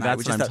gandules last See, night.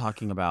 that's what I'm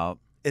talking about.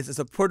 It's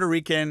a Puerto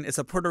Rican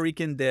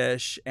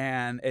dish,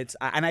 and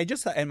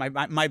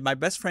my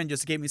best friend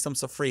just gave me some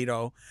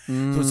sofrito. So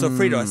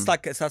sofrito,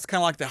 it's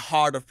kind of like the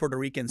heart of Puerto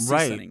Rican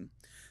seasoning. Right.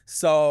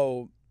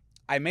 So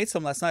I made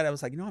some last night. I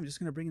was like, I'm just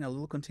gonna bring in a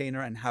little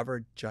container and have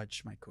her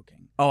judge my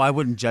cooking. Oh, I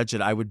wouldn't judge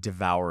it. I would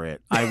devour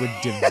it. I would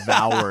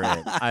devour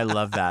it. I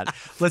love that.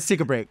 Let's take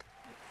a break.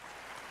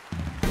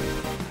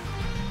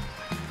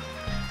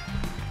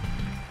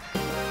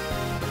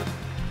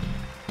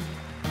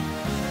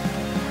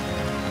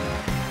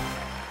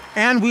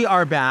 And we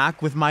are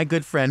back with my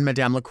good friend,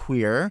 Madame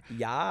LaQueer.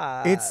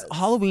 Yeah. It's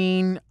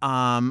Halloween.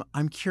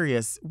 I'm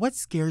curious, what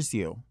scares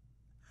you?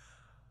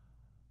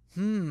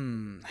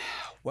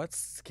 What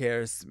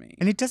scares me?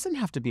 And it doesn't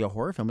have to be a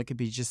horror film. It could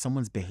be just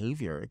someone's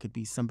behavior. It could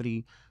be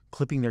somebody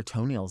clipping their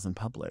toenails in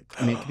public.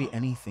 I mean, it could be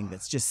anything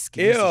that's just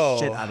scares the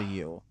shit out of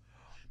you.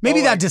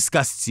 Maybe that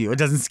disgusts you. It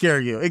doesn't scare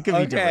you. It could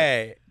be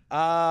different.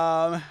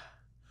 Okay.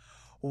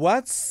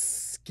 What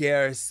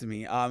scares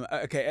me?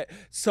 Okay.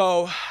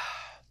 So...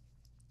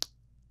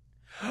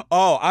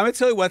 Oh, I'm gonna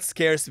tell you what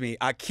scares me.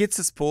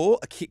 Kids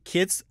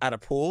at a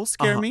pool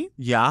scare me.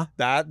 Yeah,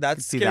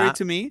 that's scary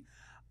to me.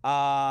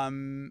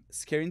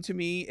 Scary to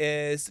me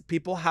is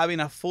people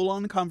having a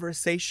full-on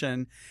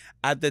conversation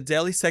at the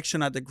deli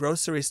section at the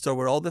grocery store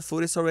where all the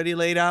food is already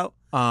laid out.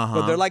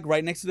 But they're like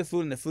right next to the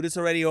food and the food is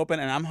already open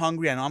and I'm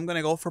hungry and I'm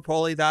gonna go for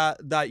probably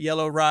that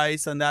yellow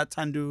rice and that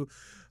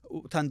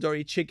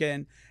tandoori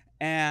chicken,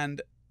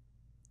 and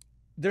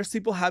there's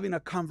people having a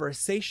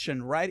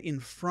conversation right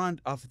in front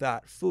of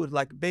that food.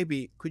 Like,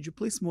 baby, could you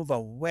please move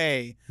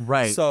away?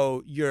 Right.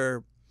 So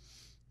your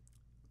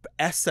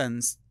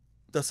essence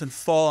doesn't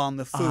fall on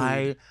the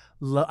food.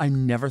 I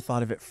never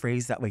thought of it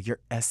phrased that way. Your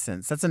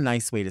essence. That's a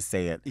nice way to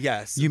say it.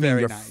 Yes. You mean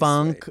your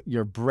funk,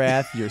 your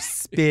breath, your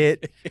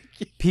spit.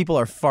 People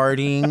are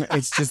farting.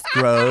 It's just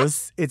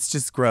gross. It's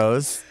just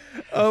gross.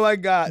 Oh my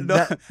God.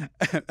 No.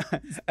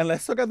 And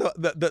let's talk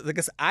about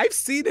because I've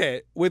seen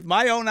it with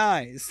my own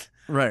eyes.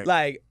 Right.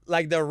 Like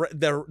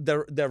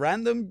the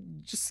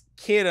random just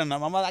kid and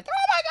I'm like,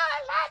 oh my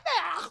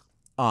God,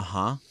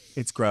 Uh-huh.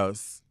 It's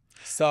gross.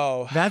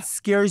 So that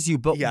scares you,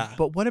 but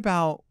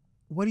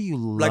what do you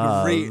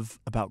love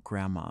about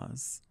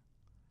grandmas?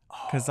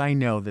 Because I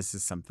know this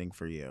is something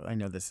for you. I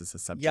know this is a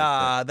subject.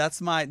 Yeah,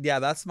 that's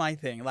my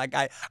thing. Like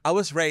I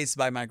was raised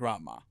by my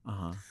grandma.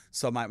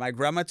 So my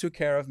grandma took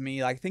care of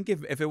me. I think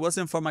if it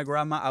wasn't for my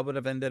grandma, I would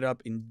have ended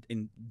up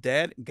in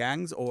dead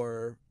gangs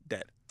or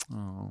dead.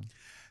 Oh.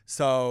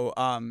 So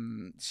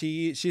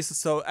she's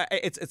so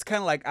it's kind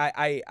of like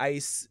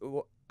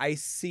I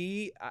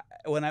see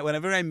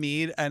whenever I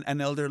meet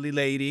an elderly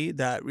lady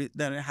that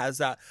has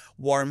that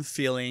warm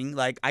feeling,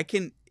 like I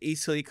can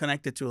easily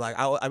connect it to. Like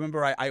I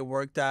remember I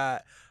worked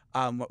at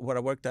what I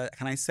worked at.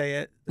 Can I say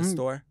it? The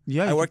store.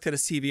 Yeah. I worked at a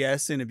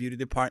CVS in a beauty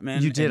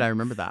department. You did. I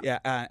remember that.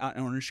 Yeah.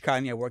 In Orange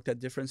County, I worked at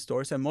different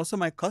stores, and most of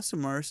my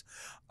customers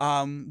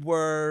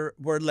were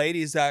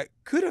ladies that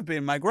could have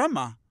been my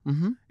grandma.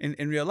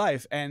 In real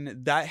life,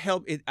 and that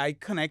helped. I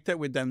connected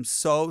with them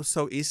so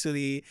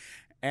easily,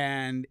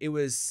 and it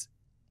was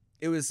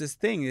this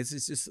thing.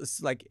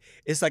 It's like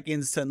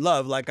instant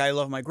love. Like I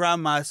love my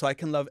grandma, so I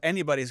can love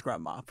anybody's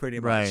grandma pretty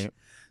much. Right.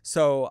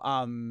 So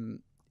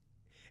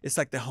it's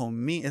like the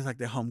home meal. It's like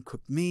the home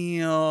cooked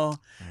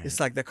meal. Right. It's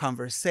like the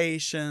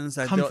conversations.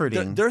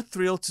 Comforting. They're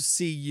thrilled to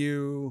see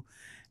you.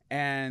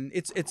 And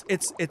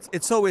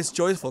it's always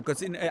joyful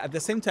because at the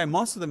same time,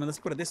 most of them, and let's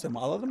put it this way,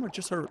 all of them are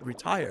just sort of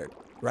retired,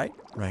 right?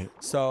 Right.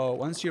 So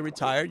once you're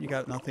retired, you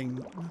got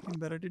nothing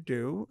better to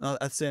do.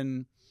 As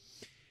in,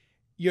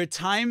 your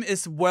time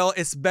is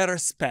better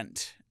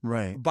spent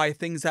Right. by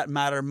things that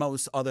matter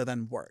most other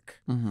than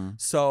work. Mm-hmm.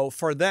 So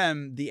for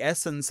them, the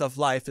essence of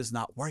life is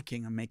not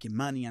working and making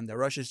money, and the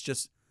rush is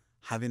just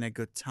having a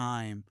good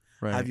time.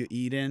 Right. Have you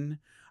eaten?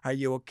 Are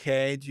you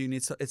okay? Do you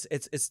need so?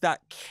 It's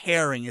that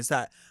caring, it's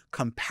that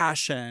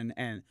compassion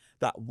and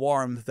that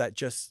warmth that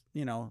just,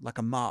 like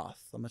a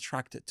moth. I'm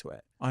attracted to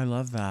it. I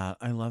love that.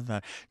 I love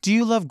that. Do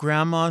you love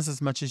grandmas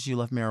as much as you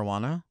love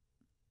marijuana?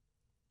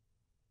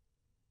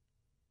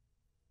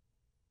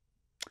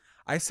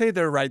 I say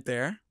they're right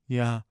there.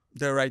 Yeah.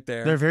 They're right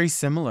there. They're very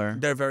similar.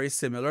 They're very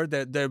similar.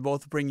 They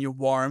both bring you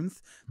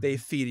warmth. They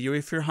feed you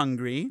if you're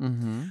hungry.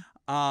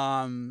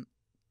 Mm-hmm.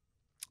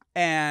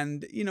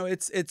 And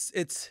it's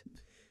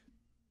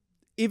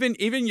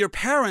even your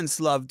parents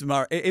loved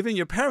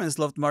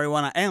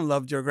marijuana and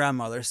loved your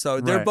grandmother. So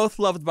they're Right. both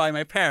loved by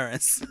my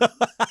parents.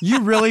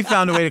 You really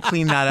found a way to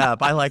clean that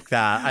up. I like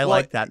that. I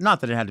like that.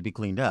 Not that it had to be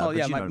cleaned up. Oh but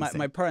yeah, you know what I'm my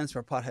saying. parents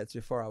were potheads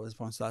before I was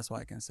born, so that's why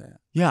I can say it.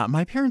 Yeah,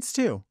 my parents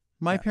too.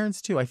 My Yeah.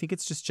 parents too. I think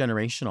it's just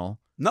generational.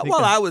 Not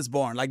Because- while I was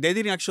born. Like they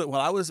didn't actually.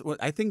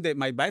 I think that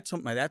my dad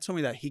told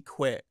me that he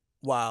quit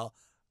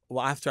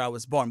after I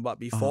was born, but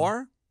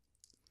before,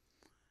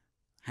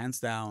 hands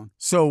down.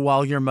 So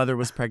while your mother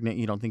was pregnant,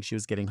 you don't think she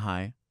was getting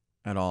high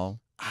at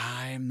all?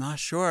 I'm not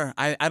sure.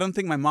 I don't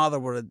think my mother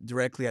would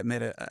directly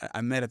admit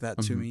that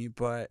to Mhm. me,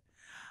 but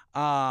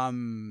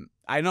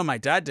I know my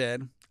dad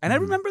did, and I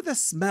Mhm. remember the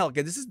smell.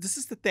 Okay, this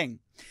is the thing.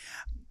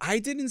 I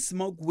didn't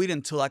smoke weed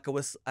until like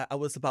I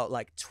was about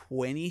like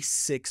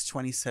 26,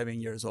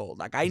 27 years old.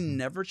 Like I Mhm.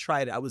 never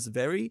tried it. I was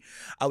very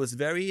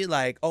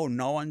like, oh,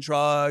 no on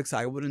drugs.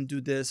 I wouldn't do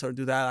this or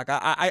do that. Like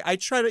I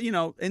tried it,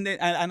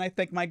 and I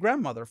thank my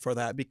grandmother for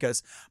that,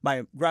 because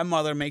my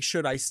grandmother makes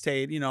sure I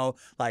stayed,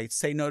 like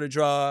say no to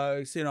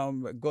drugs,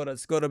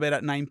 go to bed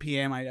at 9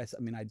 p.m. I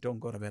mean, I don't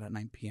go to bed at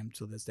 9 p.m.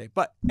 to this day.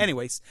 But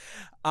anyways,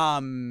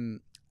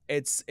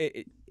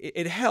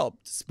 it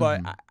helped,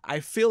 but Mhm. I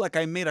feel like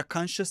I made a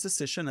conscious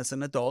decision as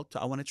an adult.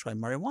 I want to try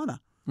marijuana,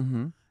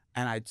 Mm-hmm.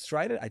 and I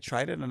tried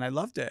it, and I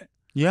loved it.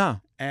 Yeah.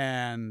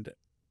 And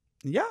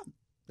yeah,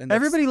 and that's-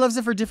 Everybody loves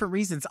it for different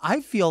reasons.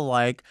 I feel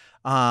like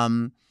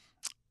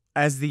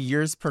as the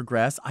years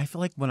progress, I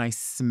feel like when I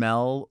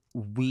smell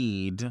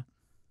weed,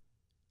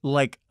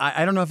 like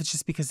I don't know if it's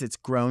just because it's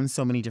grown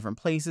so many different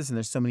places and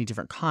there's so many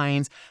different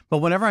kinds, but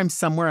whenever I'm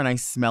somewhere and I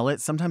smell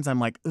it, sometimes I'm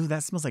like, ooh,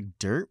 that smells like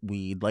dirt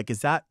weed. Like, is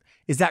that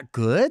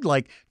good?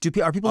 Like,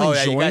 are people Oh yeah,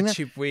 enjoying you got it?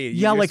 cheap weed.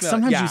 Yeah, You like smell-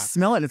 sometimes yeah. you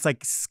smell it and it's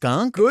like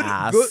skunk Good,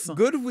 ass.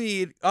 good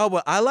weed. Oh,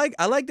 well, I like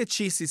the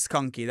cheesy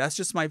skunky. That's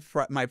just my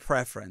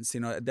preference.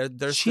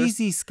 There's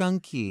Cheesy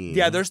skunky.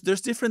 yeah, there's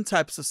different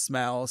types of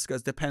smells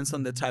because depends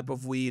on the type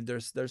of weed.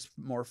 There's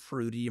more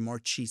fruity, more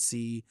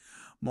cheesy,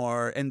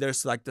 and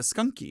there's like the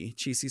skunky,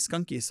 cheesy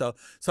skunky. So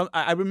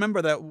I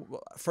remember that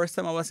first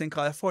time I was in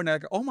California,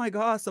 like, oh my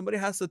God, somebody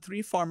has a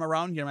tree farm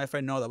around here. My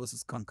friend, no, that was a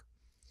skunk.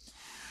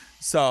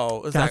 So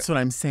it was That's like, what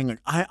I'm saying.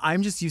 Like,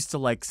 I'm just used to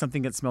like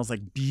something that smells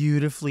like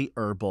beautifully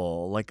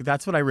herbal. Like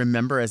that's what I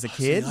remember as a so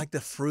kid. you like the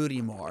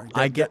fruity more.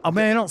 I mean,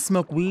 I don't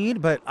smoke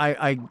weed, but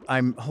I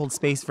hold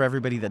space for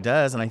everybody that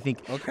does. And I think,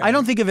 Okay. I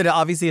don't think of it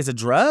obviously as a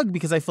drug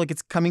because I feel like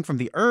it's coming from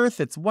the earth.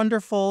 It's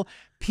wonderful.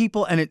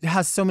 People, and it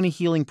has so many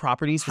healing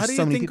properties for How do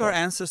so you many think people. our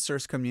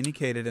ancestors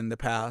communicated in the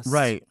past?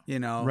 Right.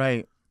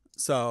 Right.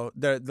 So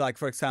they're like,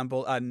 for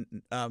example,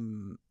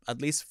 at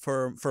least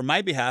for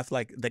my behalf,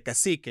 like the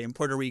cacique in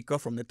Puerto Rico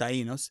from the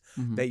Taínos,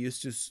 Mhm. they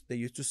used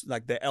to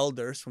like the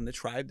elders from the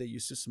tribe, they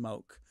used to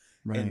smoke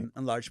Right. in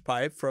a large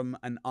pipe from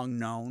an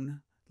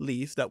unknown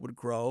leaf that would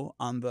grow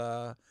on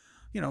the,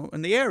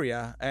 in the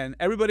area, and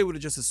everybody would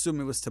just assume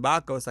it was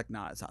tobacco. It's like,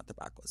 nah, it's not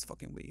tobacco. It's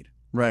fucking weed.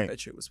 I Right.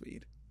 bet you it was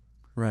weed.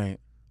 Right.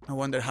 I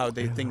wonder how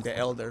they think the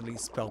elderly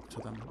spoke to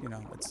them.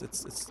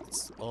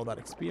 It's all about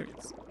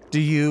experience.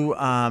 Do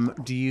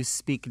you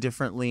speak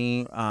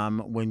differently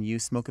when you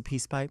smoke a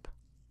peace pipe?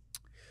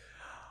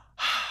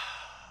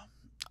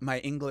 My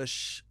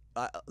English,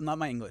 not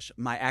my English,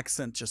 my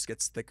accent just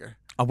gets thicker.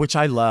 Which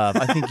I love.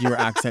 I think your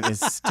accent is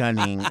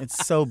stunning.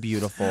 It's so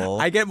beautiful.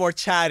 I get more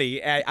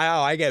chatty.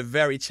 I get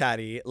very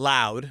chatty,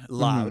 loud,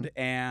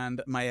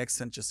 and my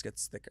accent just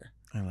gets thicker.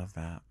 I love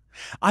that.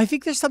 I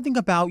think there's something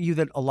about you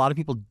that a lot of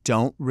people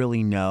don't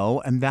really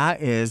know, and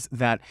that is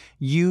that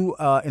you,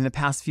 in the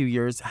past few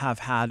years, have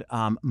had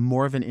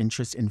more of an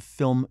interest in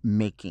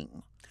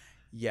filmmaking.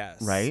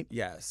 Yes. Right?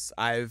 Yes.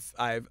 I've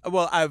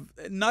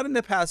not in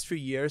the past few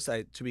years.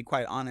 To be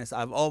quite honest,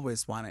 I've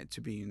always wanted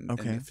to be in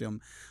Okay. the film,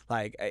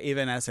 like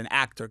even as an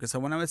actor. Because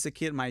when I was a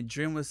kid, my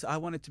dream was I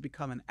wanted to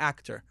become an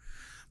actor,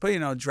 but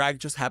drag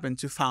just happened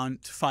to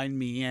find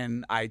me,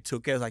 and I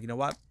took it like, you know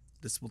what,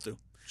 this will do.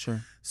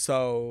 Sure.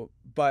 So,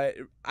 but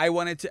I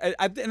wanted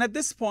to, and at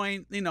this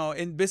point,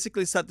 and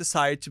basically set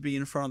decided to be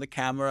in front of the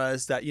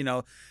cameras that,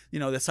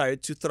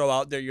 decided to throw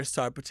out there your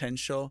star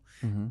potential.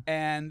 Mm-hmm.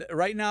 And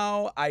right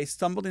now I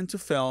stumbled into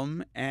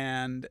film,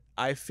 and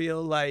I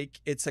feel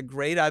like it's a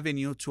great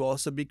avenue to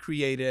also be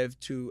creative,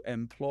 to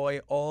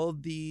employ all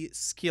the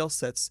skill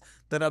sets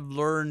that I've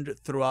learned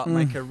throughout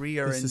my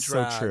career in drag. This is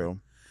so true.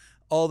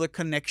 All the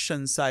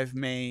connections I've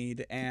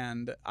made,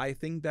 and I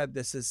think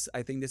this is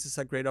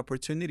a great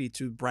opportunity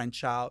to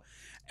branch out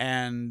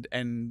and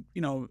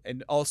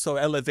also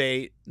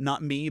elevate,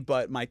 not me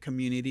but my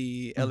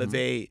community,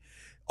 elevate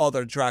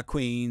other drag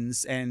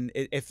queens. And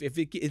if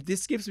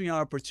this gives me an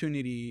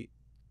opportunity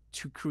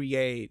to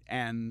create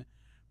and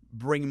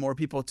bring more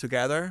people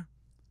together,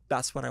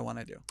 that's what I want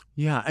to do.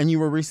 Yeah, and you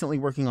were recently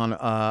working on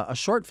a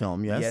short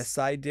film, yes? Yes,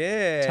 I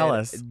did. Tell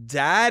us.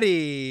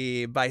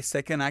 Daddy by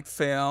Second Act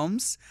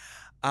Films.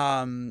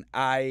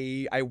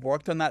 I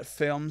worked on that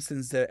film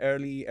since the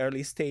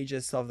early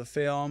stages of the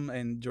film,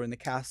 and during the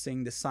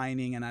casting, the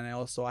signing, and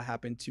I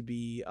happened to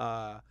be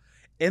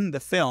in the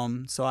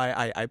film. So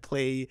I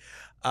play.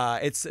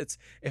 It's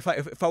if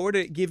I were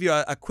to give you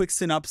a quick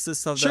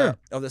synopsis of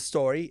the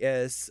story,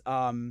 is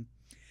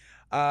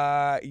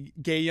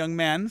gay young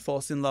man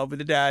falls in love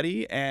with a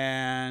daddy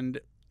and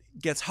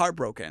gets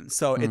heartbroken.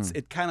 So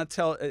it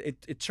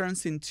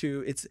turns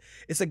into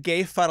it's a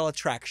gay fatal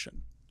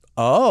attraction.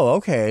 Oh,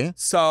 okay.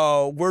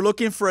 So we're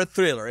looking for a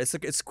thriller.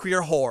 It's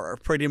queer horror,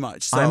 pretty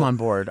much. So, I'm on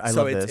board. I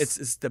love this.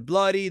 It's the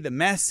bloody, the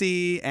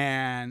messy,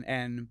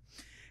 and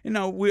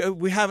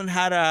we haven't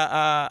had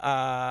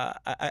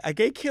a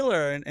gay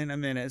killer in a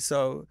minute.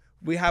 So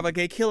we have a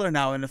gay killer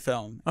now in the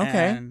film.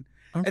 Okay. And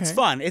it's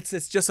fun.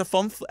 It's just a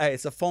fun.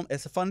 It's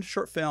a fun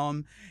short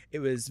film. It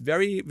was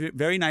very,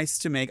 very nice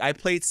to make. I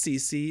played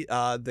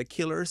Cece, the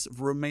killer's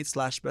roommate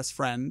 / best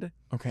friend.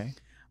 Okay.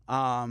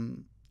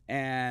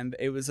 And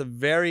it was a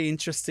very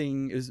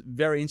interesting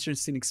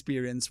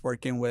experience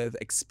working with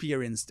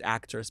experienced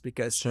actors,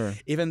 because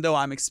even though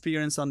I'm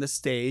experienced on the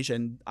stage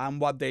and I'm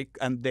what they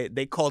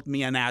called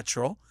me a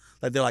natural,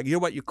 like they're like, you're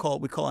what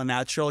we call a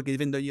natural,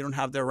 even though you don't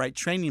have the right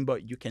training,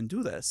 but you can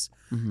do this.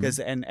 Because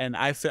and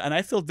I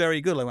feel very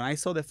good. Like when I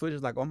saw the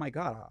footage, like, oh my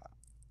God,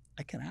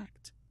 I can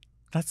act.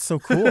 That's so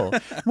cool.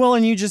 Well,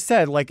 and you just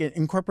said, like,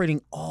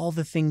 incorporating all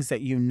the things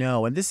that you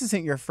know. And this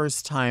isn't your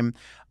first time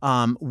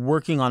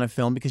working on a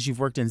film, because you've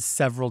worked in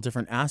several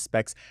different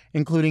aspects,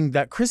 including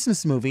that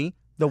Christmas movie,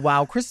 the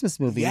Wow Christmas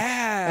movie.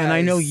 Yes. And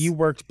I know you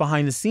worked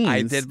behind the scenes.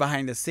 I did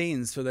behind the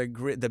scenes for the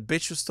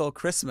Bitch Who Stole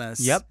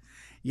Christmas. Yep.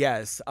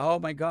 Yes. Oh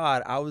my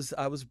God. I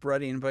was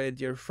brought in by a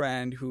dear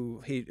friend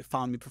who he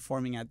found me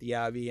performing at the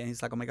Abbey, and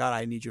he's like, oh my God,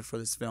 I need you for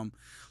this film.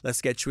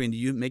 Let's get you in. Do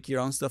you make your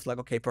own stuff? Like,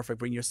 okay, perfect.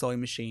 Bring your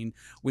sewing machine.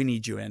 We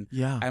need you in.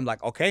 Yeah. I'm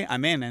like, okay,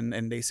 I'm in.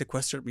 And they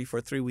sequestered me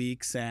for 3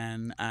 weeks,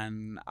 and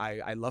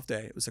I loved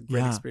it. It was a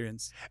great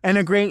experience. And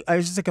it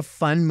was just like a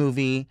fun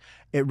movie.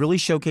 It really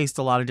showcased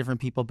a lot of different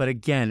people. But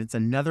again, it's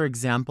another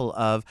example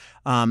of,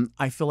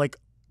 I feel like,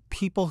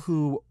 people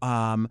who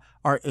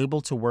are able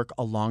to work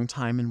a long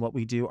time in what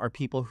we do are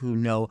people who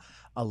know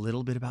a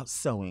little bit about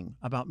sewing,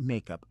 about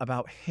makeup,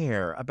 about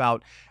hair,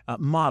 about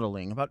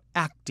modeling, about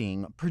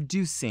acting,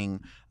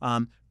 producing.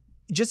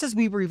 Just as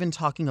we were even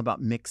talking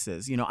about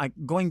mixes,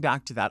 going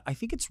back to that, I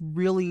think it's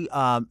really,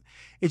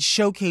 it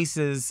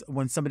showcases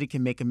when somebody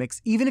can make a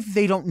mix, even if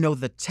they don't know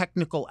the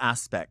technical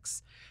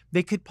aspects.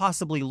 They could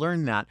possibly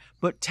learn that,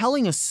 but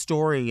telling a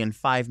story in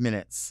 5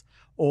 minutes,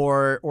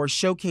 or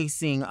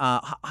showcasing,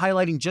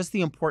 highlighting just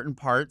the important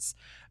parts.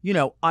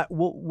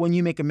 When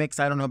you make a mix,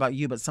 I don't know about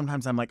you, but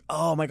sometimes I'm like,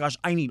 oh my gosh,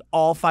 I need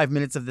all 5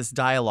 minutes of this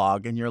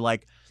dialogue. And you're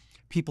like,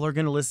 people are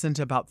going to listen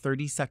to about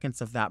 30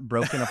 seconds of that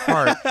broken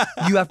apart.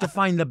 You have to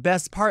find the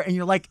best part. And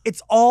you're like,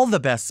 it's all the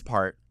best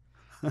part.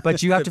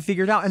 But you have to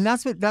figure it out. And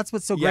that's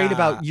what's so great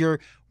about you're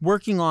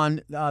working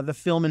on the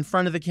film in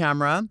front of the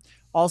camera,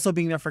 also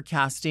being there for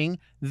casting,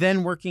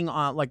 then working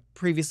on, like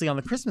previously on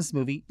the Christmas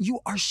movie. You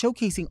are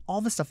showcasing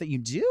all the stuff that you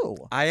do.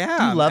 I am.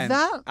 Do you love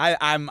that?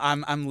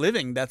 I'm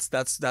living.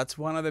 That's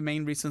one of the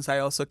main reasons I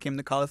also came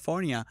to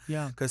California.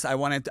 Yeah. Because I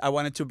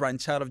wanted to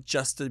branch out of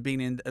just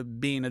being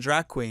a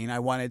drag queen. I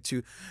wanted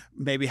to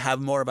maybe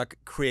have more of a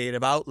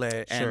creative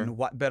outlet. And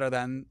what better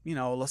than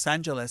Los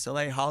Angeles,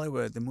 LA,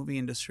 Hollywood, the movie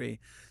industry.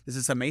 This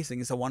is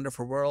amazing. It's a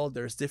wonderful world.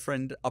 There's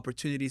different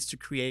opportunities to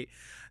create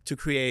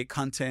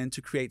content,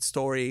 to create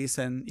stories,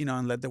 and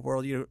and let the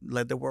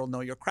world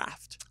know your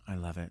craft. I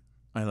love it.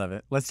 I love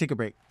it. Let's take a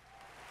break.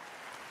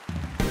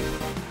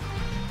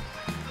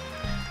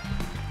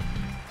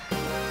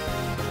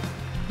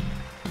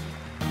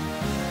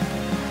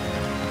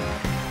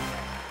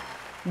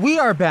 We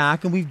are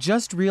back, and we've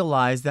just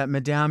realized that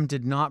Madame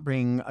did not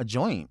bring a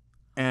joint.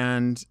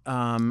 And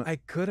I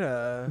could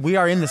have. We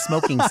are in the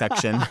smoking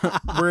section.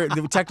 We're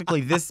technically,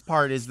 this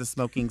part is the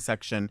smoking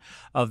section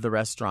of the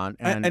restaurant,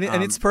 and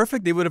it's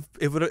perfect. It would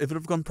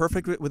have gone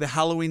perfect with the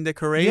Halloween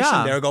decoration.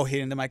 Yeah. There I go,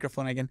 hitting the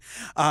microphone again.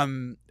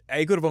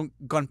 It could have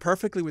gone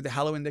perfectly with the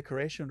Halloween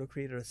decoration to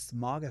create a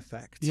smog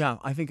effect. Yeah,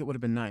 I think it would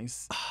have been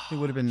nice. It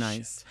would have been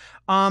nice.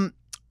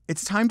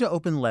 It's time to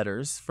open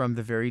letters from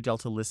the Very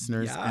Delta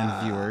listeners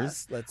and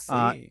viewers. Let's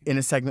see. In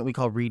a segment we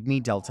call Read Me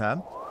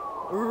Delta.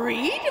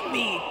 Read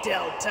me,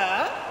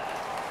 Delta.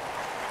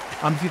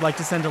 If you'd like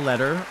to send a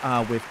letter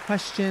with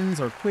questions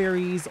or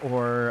queries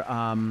or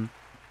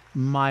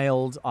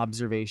mild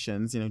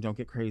observations, don't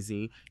get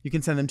crazy, you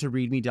can send them to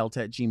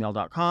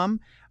readmedelta@gmail.com.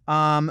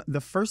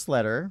 The first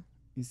letter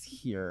is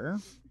here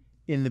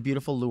in the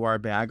beautiful Luar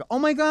bag. Oh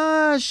my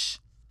gosh!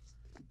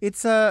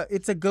 It's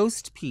a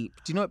ghost peep.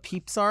 Do you know what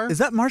peeps are? Is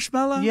that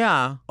marshmallow?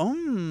 Yeah.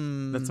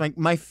 That's That's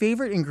my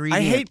favorite ingredient.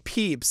 I hate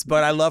peeps,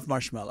 but I love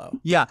marshmallow.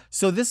 Yeah.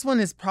 So this one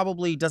is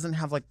probably doesn't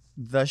have like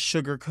the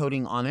sugar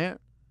coating on it.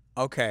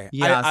 Okay.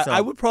 Yeah, I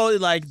would probably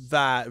like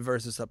that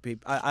versus a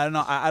peep. I don't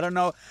know. I don't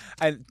know.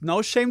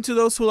 No shame to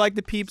those who like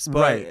the peeps,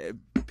 but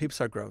peeps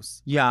are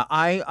gross. Yeah.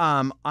 I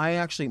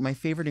actually my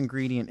favorite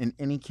ingredient in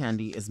any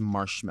candy is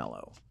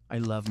marshmallow. I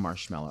love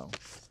marshmallow.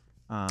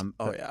 I'm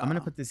gonna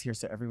put this here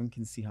so everyone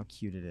can see how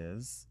cute it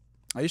is.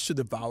 I used to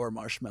devour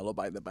marshmallow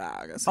by the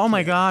bag. Oh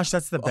my gosh,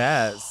 that's the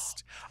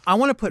best. I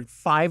want to put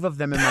 5 of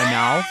them in my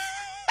mouth,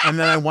 and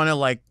then I want to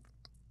like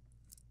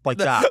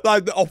that.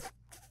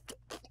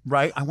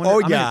 Right?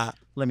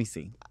 Let me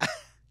see.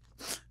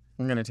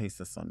 I'm gonna taste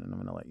this one, and I'm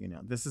gonna let you know.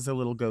 This is a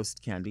little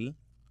ghost candy.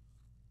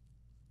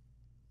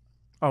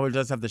 Oh, it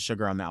does have the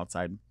sugar on the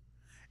outside.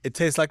 It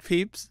tastes like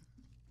peeps.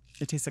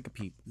 It tastes like a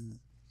peep.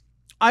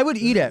 I would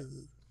eat it.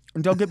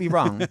 And don't get me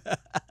wrong.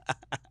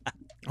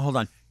 Hold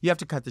on. You have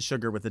to cut the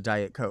sugar with a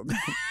Diet Coke.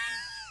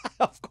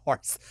 Of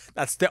course.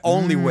 That's the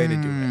only way to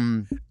do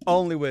it.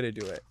 Only way to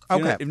do it.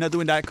 Okay. If you're not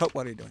doing Diet Coke,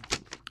 what are you doing?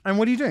 And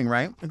what are you doing,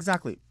 right?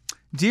 Exactly.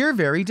 Dear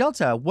Very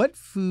Delta, what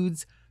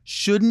foods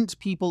shouldn't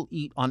people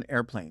eat on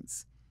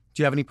airplanes?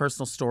 Do you have any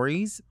personal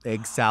stories?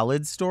 Egg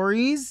salad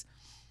stories?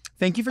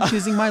 Thank you for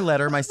choosing my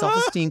letter. My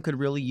self-esteem could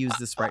really use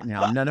this right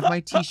now. None of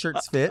my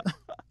t-shirts fit.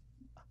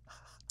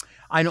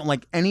 I don't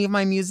like any of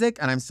my music,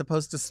 and I'm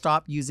supposed to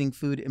stop using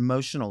food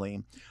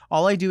emotionally.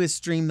 All I do is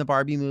stream the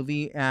Barbie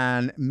movie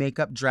and make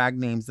up drag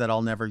names that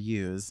I'll never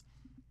use.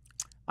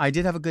 I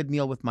did have a good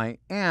meal with my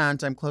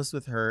aunt. I'm close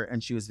with her,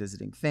 and she was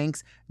visiting.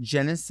 Thanks,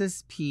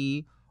 Genesis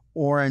P.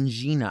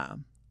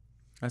 Orangina.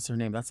 That's her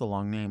name. That's a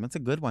long name. That's a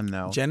good one,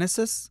 though.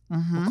 Genesis?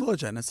 Mm-hmm. We'll call it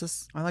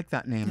Genesis. I like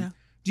that name. Yeah.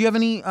 Do you have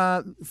any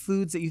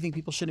foods that you think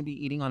people shouldn't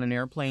be eating on an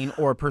airplane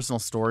or personal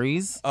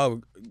stories?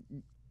 Oh,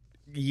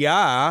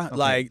 yeah.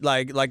 Okay.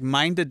 Like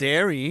mind the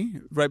dairy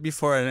right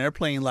before an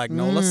airplane. Like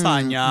no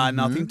lasagna,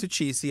 nothing too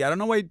cheesy. I don't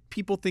know why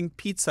people think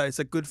pizza is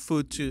a good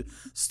food to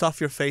stuff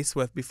your face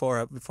with before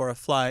a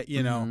flight.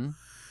 You know,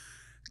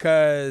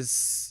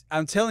 because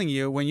I'm telling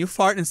you, when you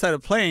fart inside a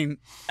plane,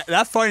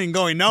 that fart ain't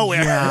going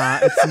nowhere. Yeah,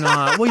 it's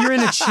not. Well, you're in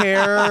a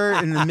chair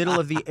in the middle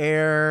of the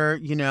air.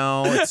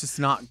 It's just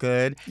not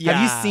good. Yeah.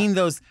 Have you seen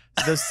those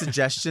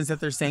suggestions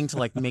that they're saying to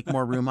like make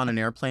more room on an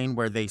airplane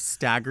where they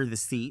stagger the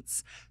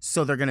seats?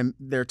 So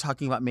they're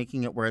talking about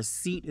making it where a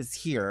seat is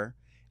here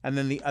and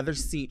then the other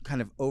seat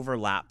kind of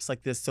overlaps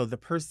like this, so the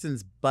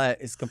person's butt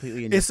is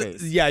completely in your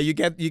face. Yeah, you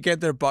get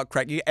their butt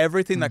crack.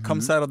 Everything that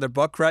comes out of their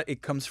butt crack,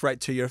 it comes right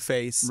to your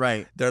face.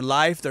 Right. Their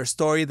life, their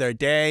story, their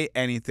day,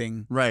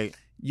 anything. Right.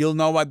 You'll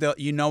know what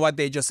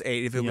they just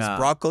ate. If it was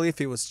broccoli, if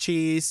it was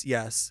cheese,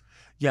 yes.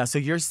 Yeah, so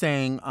you're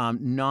saying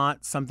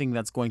not something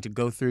that's going to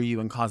go through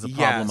you and cause a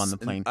problem on the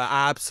plane.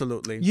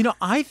 Absolutely.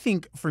 I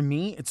think for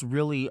me, it's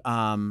really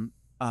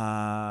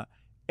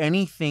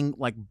anything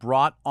like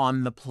brought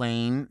on the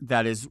plane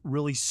that is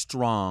really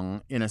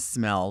strong in a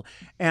smell.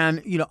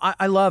 And,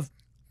 I love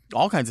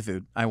all kinds of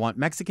food. I want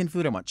Mexican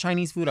food. I want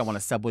Chinese food. I want a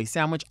Subway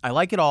sandwich. I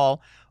like it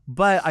all.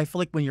 But I feel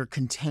like when you're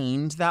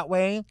contained that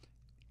way, it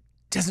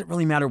doesn't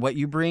really matter what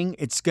you bring.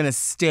 It's going to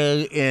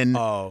stay in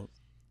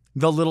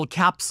the little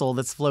capsule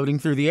that's floating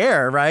through the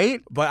air,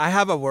 right? But I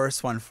have a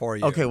worse one for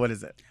you. Okay, what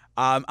is it?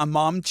 A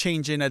mom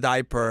changing a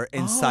diaper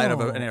inside of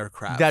an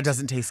aircraft. That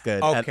doesn't taste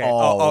good at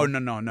all. Oh,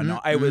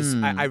 no. I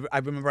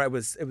remember I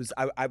was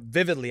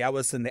vividly, I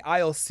was in the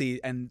aisle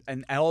seat and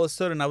all of a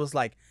sudden I was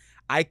like,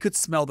 I could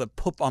smell the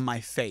poop on my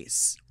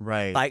face.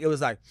 Right. Like it was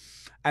like,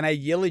 and I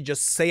yelled,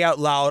 just say out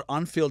loud,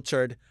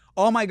 unfiltered,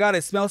 oh my God,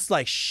 it smells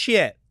like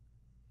shit.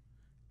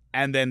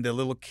 And then the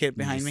little kid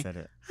behind me, said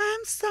it.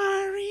 I'm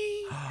sorry.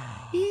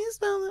 You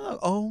smell it.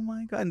 Oh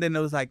my God. And then it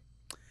was like,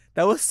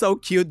 that was so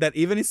cute that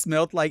even if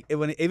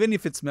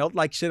it smelled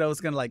like shit, I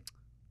was gonna like,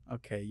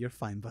 okay, you're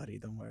fine, buddy.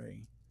 Don't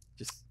worry.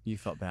 Just You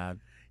felt bad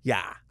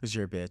yeah, because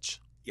you're a bitch.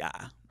 yeah.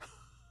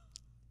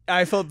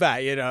 I felt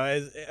bad,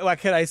 what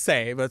can I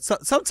say? But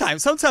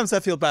sometimes I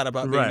feel bad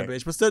about being a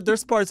bitch. But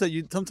there's parts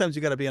that sometimes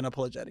you got to be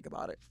unapologetic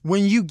about it.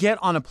 When you get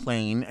on a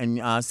plane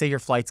and say your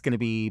flight's going to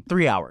be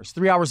 3 hours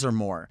or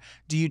more,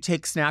 do you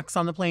take snacks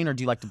on the plane or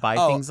do you like to buy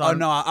things on? Oh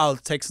no, I'll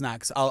take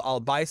snacks. I'll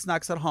buy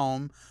snacks at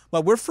home.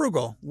 But we're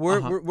frugal.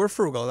 We're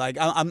frugal. Like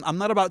I'm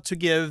not about to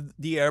give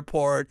the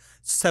airport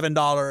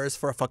 $7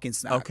 for a fucking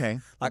snack. Okay.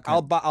 Like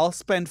I'll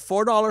spend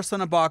 $4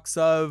 on a box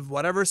of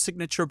whatever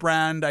signature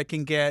brand I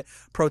can get,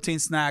 protein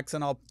snacks,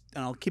 and I'll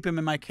keep them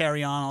in my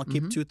carry-on. I'll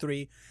keep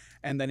 2-3,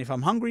 and then if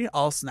I'm hungry,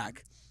 I'll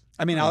snack.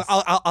 I mean, Nice.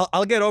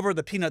 I'll get over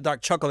the peanut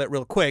dark chocolate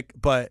real quick,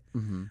 but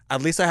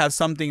at least I have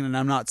something and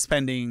I'm not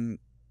spending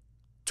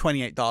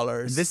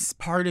 $28. This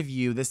part of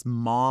you, this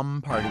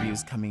mom part of you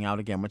is coming out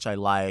again, which I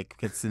like.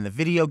 It's in the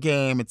video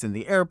game. It's in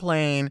the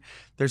airplane.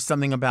 There's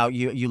something about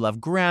you. You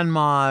love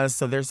grandmas.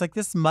 So there's like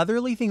this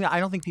motherly thing that I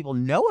don't think people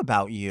know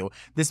about you.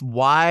 This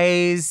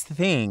wise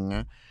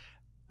thing.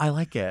 I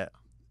like it.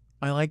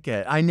 I like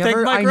it. Thank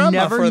my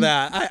grandma for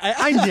that.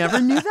 I never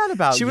knew that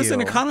about you. She was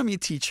an economy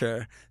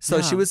teacher,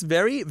 so she was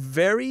very,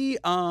 very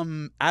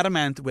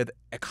adamant with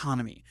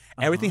economy.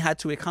 Everything had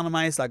to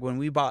economize. Like when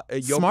we bought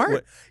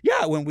yogurt,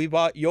 when we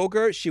bought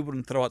yogurt, she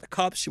wouldn't throw out the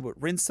cups. She would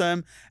rinse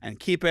them and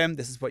keep them.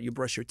 This is what you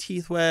brush your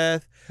teeth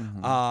with.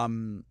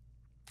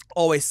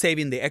 Always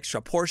saving the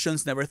extra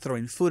portions, never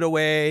throwing food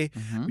away.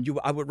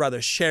 I would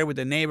rather share with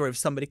the neighbor. If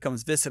somebody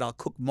comes visit, I'll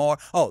cook more.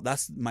 Oh,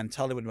 that's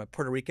mentality with my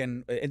Puerto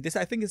Rican. And this,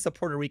 I think, is a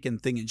Puerto Rican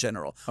thing in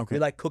general. Okay. We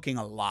like cooking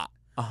a lot.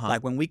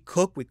 Like when we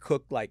cook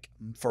like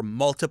for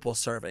multiple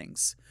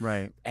servings.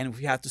 Right. And if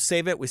we have to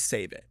save it, we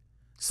save it.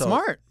 So,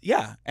 smart.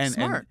 Yeah.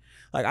 And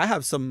like I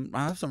have some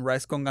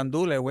rice con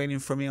gandule waiting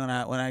for me when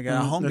I get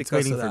home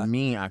because of that. It's waiting for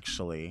me,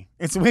 actually.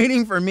 It's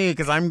waiting for me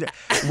because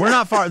we're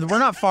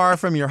not far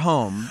from your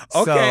home.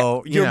 Okay.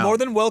 So, you're more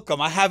than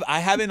welcome. I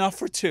have enough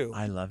for two.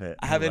 I love it.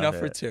 I have enough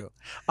for two.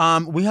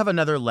 We have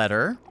another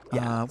letter.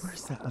 Yeah.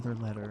 Where's that other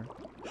letter?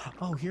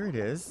 Oh, here it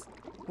is.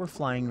 We're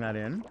flying that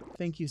in.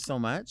 Thank you so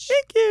much.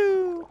 Thank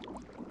you.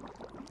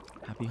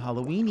 Happy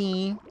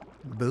Halloweeny.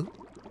 Boo.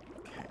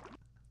 Okay.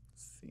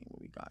 Let's see what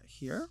we got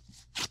here.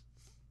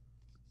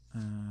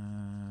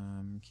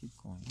 Keep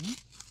going.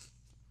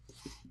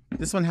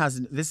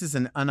 This is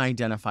an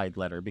unidentified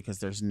letter because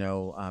there's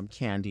no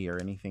candy or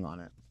anything on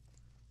it.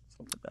 So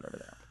we'll put that over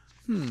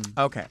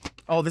there. Okay.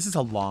 Oh, this is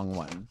a long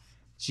one.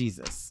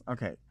 Jesus.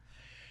 Okay.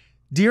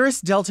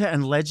 Dearest Delta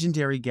and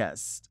legendary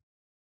guest,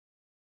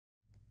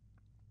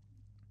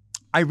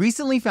 I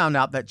recently found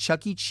out that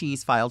Chuck E.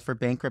 Cheese filed for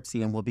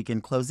bankruptcy and will begin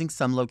closing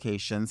some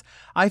locations.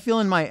 I feel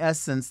in my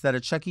essence that a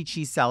Chuck E.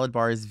 Cheese salad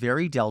bar is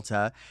very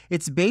Delta.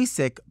 It's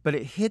basic, but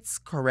it hits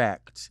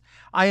correct.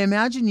 I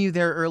imagine you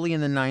there early in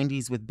the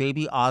 90s with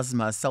baby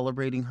Ozma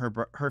celebrating her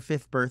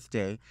 5th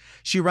birthday.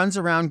 She runs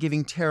around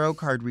giving tarot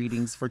card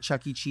readings for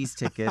Chuck E. Cheese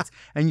tickets,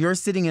 and you're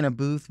sitting in a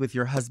booth with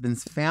your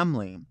husband's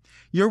family.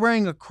 You're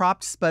wearing a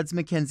cropped Spuds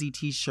MacKenzie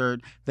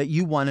t-shirt that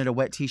you won at a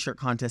wet t-shirt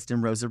contest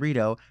in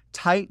Rosarito,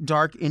 tight,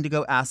 dark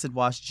indigo acid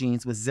wash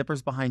jeans with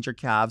zippers behind your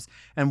calves,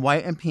 and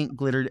white and pink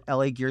glittered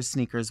LA Gear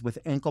sneakers with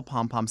ankle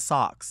pom-pom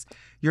socks.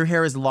 Your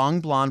hair is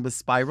long blonde with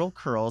spiral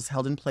curls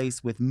held in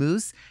place with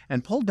mousse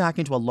and pulled back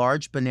into a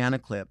large banana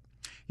clip.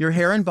 Your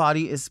hair and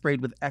body is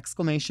sprayed with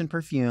exclamation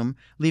perfume,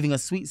 leaving a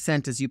sweet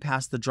scent as you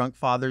pass the drunk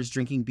fathers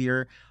drinking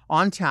beer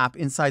on tap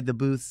inside the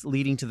booths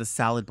leading to the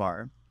salad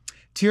bar.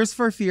 Tears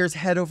for Fears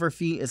Head Over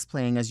Feet is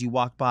playing as you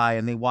walk by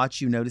and they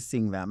watch you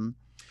noticing them.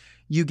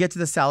 You get to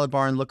the salad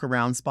bar and look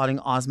around, spotting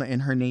Ozma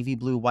in her navy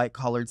blue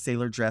white-collared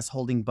sailor dress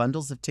holding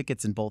bundles of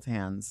tickets in both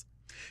hands.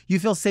 You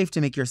feel safe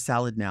to make your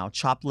salad now.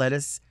 Chopped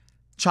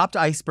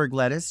iceberg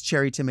lettuce,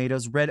 cherry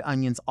tomatoes, red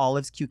onions,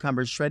 olives,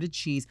 cucumbers, shredded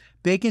cheese,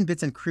 bacon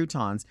bits, and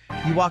croutons.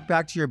 You walk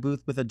back to your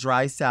booth with a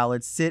dry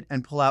salad, sit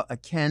and pull out a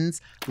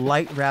Ken's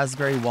light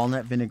raspberry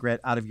walnut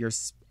vinaigrette out of your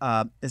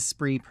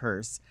Esprit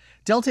purse.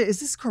 Delta, is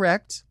this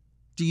correct?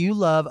 Do you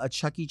love a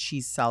Chuck E.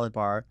 Cheese salad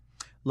bar?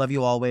 Love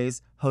you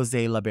always,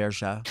 Jose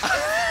LaBearja.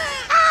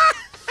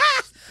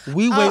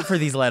 We wait for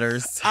these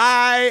letters.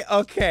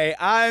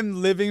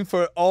 I'm living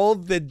for all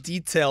the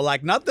detail,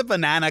 like not the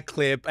banana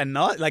clip and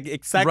not like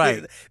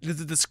exactly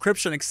the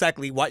description,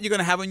 exactly what you're going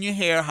to have on your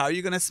hair, how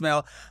you're going to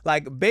smell.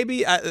 Like,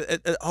 baby,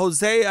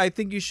 Jose, I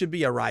think you should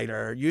be a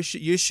writer. You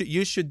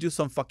should do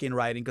some fucking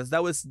writing because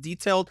that was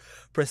detailed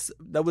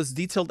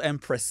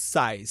and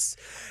precise.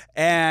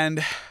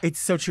 And it's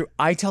so true.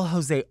 I tell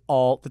Jose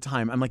all the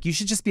time, I'm like, you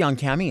should just be on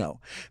Cameo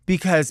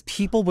because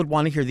people would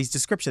want to hear these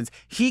descriptions.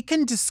 He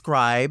can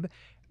describe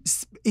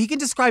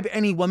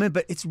any woman,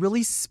 but it's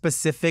really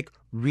specific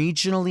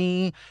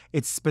regionally.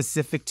 It's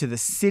specific to the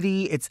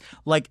city. It's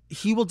like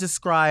he will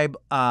describe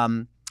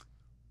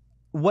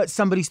what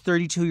somebody's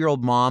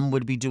 32-year-old mom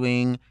would be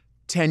doing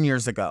 10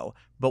 years ago,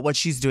 but what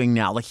she's doing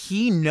now. Like,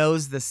 he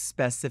knows the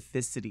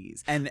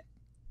specificities. And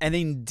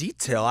in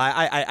detail,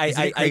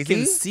 I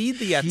can see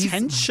the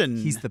attention.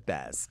 He's the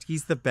best.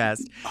 He's the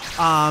best.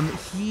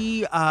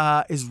 He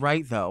is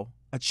right, though.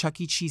 A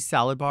Chuck E. Cheese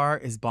salad bar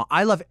is bomb.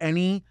 I love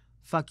any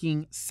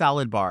fucking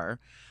salad bar.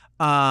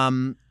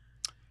 But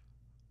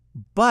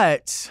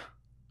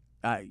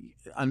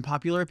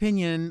unpopular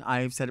opinion,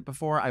 I've said it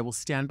before, I will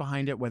stand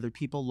behind it whether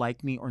people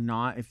like me or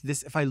not.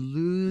 If I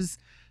lose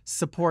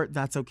support,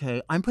 that's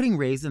okay. I'm putting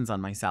raisins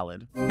on my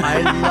salad.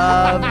 I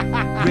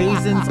love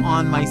raisins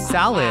on my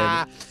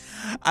salad.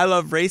 I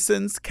love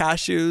raisins,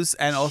 cashews,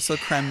 and also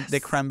the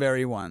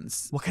cranberry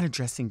ones. What kind of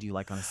dressing do you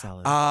like on a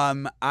salad?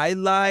 I'm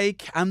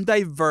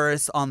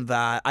diverse on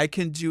that. I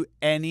can do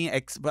any,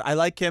 but I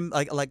like him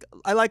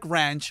I like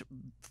ranch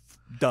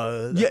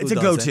Duh. Yeah, Who it's a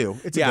doesn't? go-to.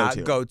 It's a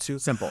go-to. Go-to.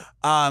 Simple.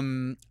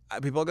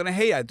 People are gonna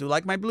hate. I do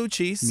like my blue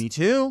cheese. Me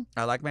too.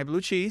 I like my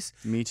blue cheese.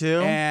 Me too.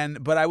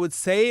 But I would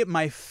say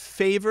my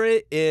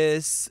favorite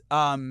is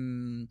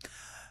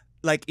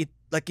like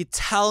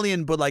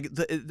Italian, but like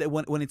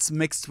when it's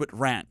mixed with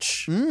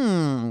ranch.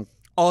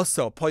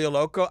 Also, Pollo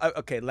Loco.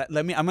 Okay, let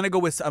me. I'm gonna go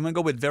with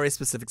very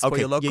specifics.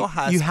 Okay, Pollo Loco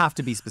has. You have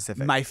to be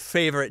specific. My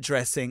favorite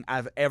dressing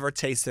I've ever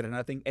tasted, and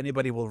I think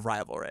anybody will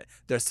rival it.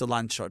 Their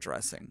cilantro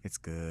dressing. It's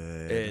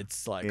good.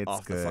 It's like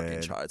off the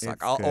fucking charts. Like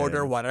It's I'll good.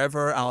 order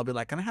whatever. I'll be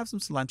like, can I have some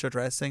cilantro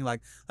dressing?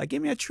 Like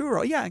give me a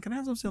churro. Yeah, can I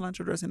have some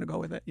cilantro dressing to go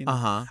with it? You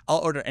know? I'll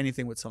order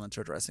anything with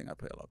cilantro dressing at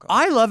Pollo Loco.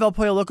 I love El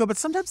Pollo Loco, but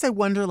sometimes I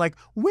wonder, like,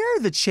 where are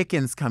the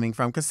chickens coming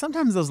from? Because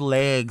sometimes those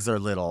legs are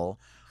little.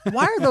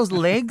 Why are those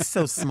legs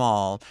so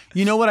small?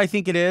 You know what I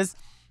think it is?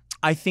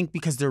 I think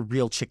because they're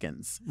real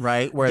chickens,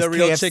 right? Whereas the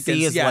real KFC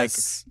chickens, is yes. like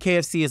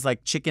KFC is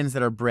like chickens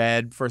that are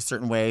bred for a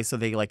certain way, so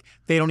they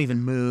don't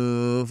even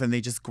move and they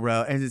just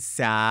grow, and it's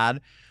sad.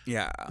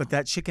 Yeah. But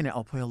that chicken at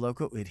El Pollo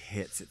Loco, it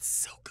hits. It's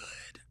so good.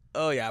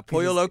 Oh yeah,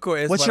 Pollo Loco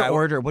is. What's your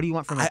order? What do you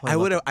want from El Pollo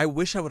Loco? I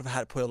wish I would have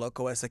had Pollo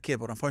Loco as a kid,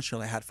 but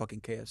unfortunately I had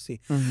fucking KFC.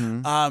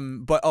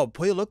 Mm-hmm. But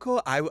Pollo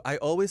Loco, I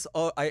always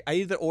I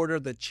either order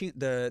the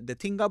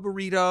tinga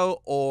burrito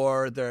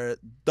or the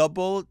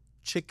double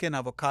chicken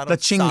avocado. The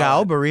chingao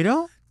salad.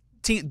 burrito?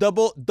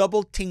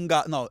 Double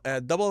tinga, no,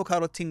 double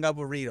avocado tinga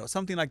burrito,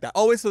 something like that.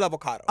 Always with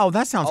avocado. Oh,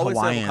 that sounds Always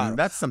with Hawaiian. avocado.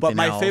 That's something But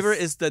my else. favorite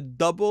is the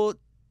double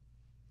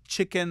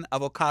chicken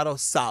avocado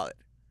salad.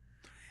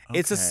 Okay.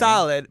 It's a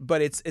salad,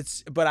 but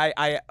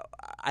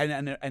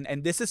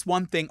and this is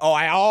one thing.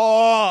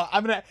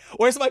 I'm gonna.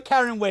 Where's my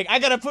Karen wig? I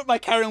gotta put my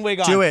Karen wig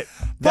on. Do it.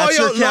 That's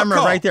Pollo your camera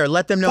Loco. right there.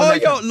 Let them know.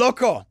 Pollo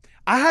Loco.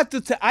 I have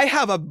to. I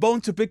have a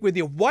bone to pick with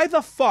you. Why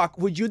the fuck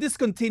would you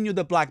discontinue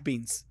the black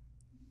beans?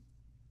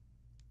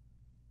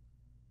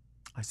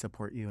 I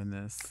support you in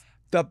this.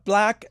 The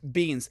black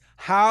beans.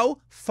 How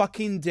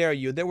fucking dare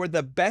you? They were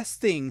the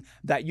best thing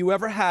that you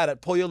ever had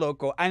at Pollo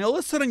Loco. And all of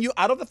a sudden, you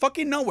out of the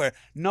fucking nowhere.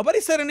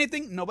 Nobody said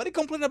anything. Nobody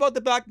complained about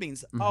the black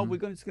beans. Oh, we're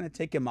just going to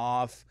take them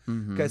off.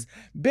 Because,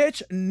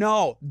 bitch,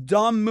 no.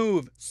 Dumb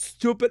move.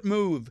 Stupid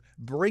move.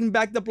 Bring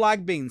back the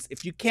black beans.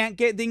 If you can't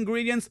get the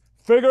ingredients,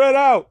 figure it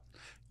out.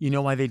 You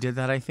know why they did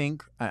that, I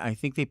think? I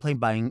think they play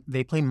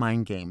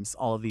mind games,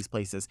 all of these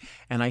places.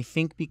 And I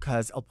think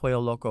because El Pollo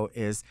Loco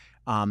is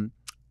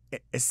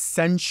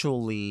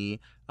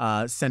essentially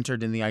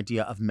centered in the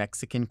idea of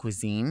Mexican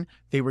cuisine,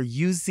 they were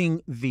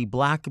using the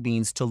black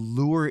beans to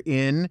lure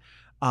in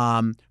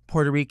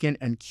Puerto Rican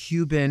and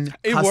Cuban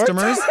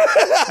customers.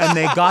 And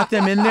they got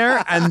them in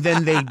there, and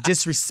then they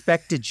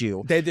disrespected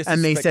you.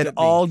 And they said,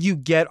 all you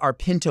get are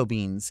pinto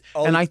beans.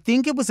 And I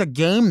think it was a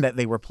game that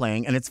they were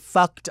playing, and it's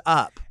fucked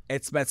up.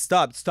 It's messed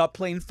up. Stop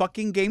playing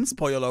fucking games,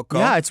 Pollo Loco.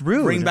 Yeah, it's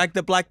rude. Bring back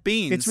the black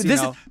beans.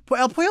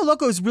 El Pollo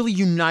Loco is really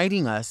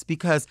uniting us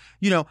because,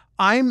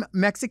 I'm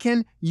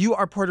Mexican, you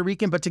are Puerto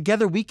Rican, but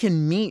together we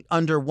can meet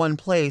under one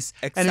place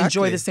and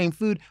enjoy the same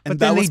food. But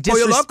then they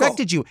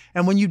disrespected you.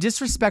 And when you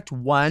disrespect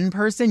one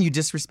person, you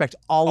disrespect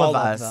all of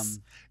us.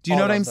 Them. Do you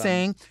know what I'm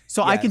saying?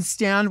 So I can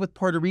stand with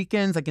Puerto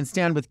Ricans, I can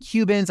stand with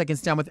Cubans, I can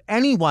stand with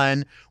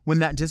anyone when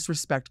that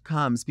disrespect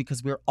comes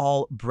because we're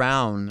all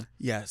brown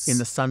in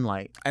the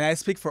sunlight. And I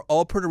speak for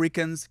all Puerto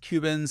Ricans,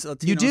 Cubans,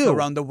 Latinos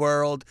around the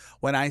world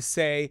when I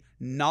say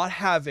not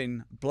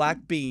having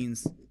black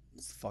beans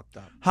is fucked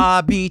up.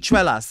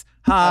 Habichuelas,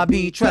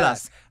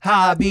 habichuelas,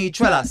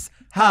 habichuelas,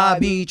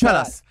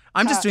 habichuelas.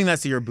 I'm just doing that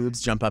so your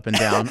boobs jump up and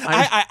down.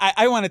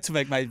 I wanted to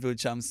make my boob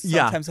jumps.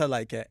 Sometimes I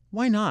like it.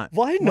 Why not?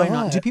 Why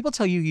not? Do people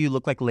tell you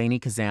look like Lainey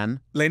Kazan?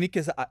 Lainey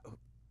Kazan?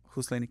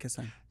 Who's Lainey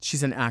Kazan?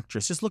 She's an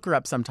actress. Just look her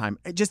up sometime.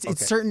 In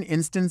certain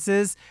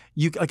instances,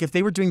 if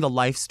they were doing the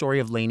life story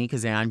of Lainey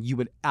Kazan, you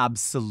would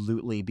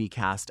absolutely be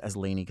cast as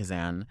Lainey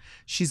Kazan.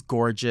 She's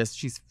gorgeous.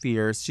 She's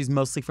fierce. She's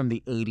mostly from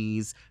the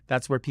 80s.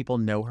 That's where people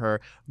know her.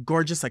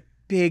 Gorgeous, like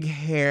big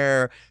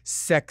hair,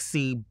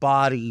 sexy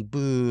body,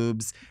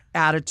 boobs,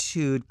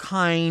 attitude,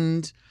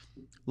 kind.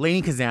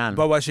 Lainey Kazan.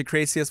 But was she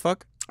crazy as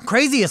fuck?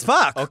 Crazy as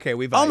fuck. Okay,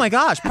 we vibe. Oh my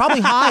gosh,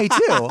 probably high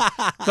too.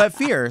 But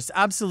fierce,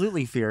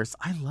 absolutely fierce.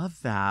 I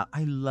love that.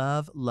 I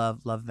love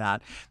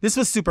that. This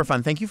was super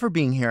fun. Thank you for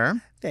being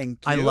here.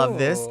 Thank you. I love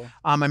this.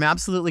 I'm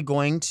absolutely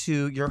going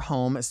to your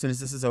home as soon as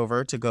this is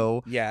over to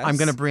go. Yes. I'm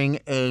going to bring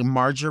a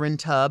margarine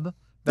tub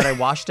that I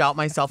washed out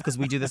myself because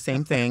we do the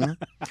same thing.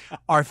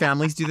 Our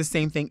families do the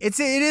same thing. It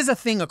is a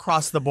thing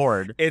across the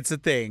board. It's a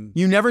thing.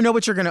 You never know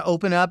what you're going to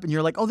open up and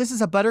you're like, oh, this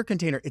is a butter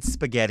container. It's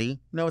spaghetti.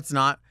 No, it's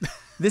not.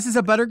 This is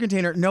a butter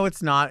container. No,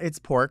 it's not. It's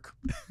pork.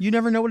 You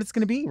never know what it's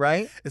going to be,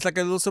 right? It's like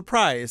a little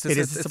surprise. It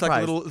is a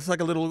surprise. It's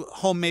like a little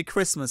homemade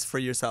Christmas for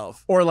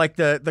yourself. Or like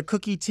the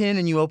cookie tin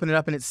and you open it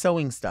up and it's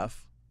sewing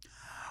stuff.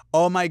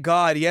 Oh my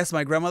God, yes,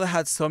 my grandmother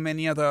had so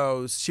many of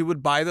those. She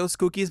would buy those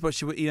cookies, but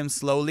she would eat them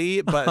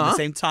slowly. But at the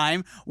same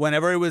time,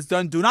 whenever it was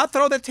done, do not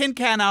throw the tin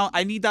can out.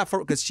 I need that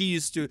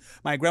because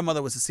my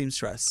grandmother was a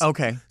seamstress.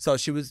 Okay. So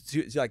she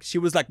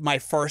was like my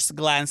first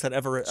glance at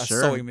ever a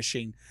sewing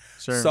machine.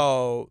 Sure.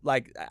 So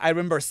like I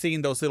remember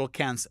seeing those little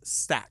cans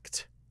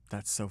stacked.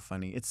 That's so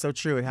funny. It's so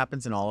true. It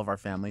happens in all of our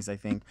families, I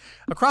think.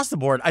 Across the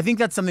board. I think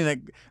that's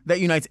something that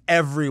unites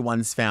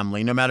everyone's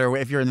family, no matter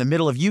if you're in the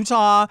middle of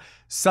Utah,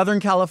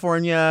 Southern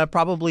California,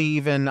 probably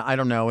even, I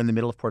don't know, in the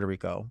middle of Puerto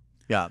Rico.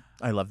 Yeah,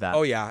 I love that.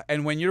 Oh, yeah.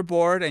 And when you're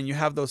bored and you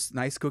have those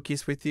nice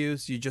cookies with you,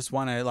 so you just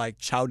want to like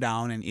chow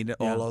down and eat it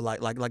all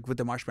like with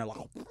the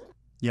marshmallow.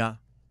 Yeah.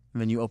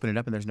 And then you open it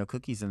up and there's no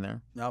cookies in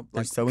there. Nope.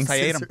 They're Like, sewing I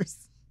ate 'em.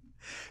 scissors.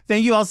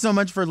 Thank you all so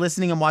much for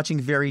listening and watching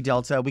Very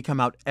Delta. We come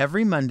out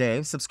every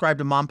Monday. Subscribe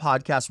to Mom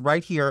Podcast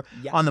right here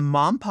on the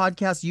Mom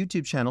Podcast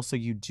YouTube channel so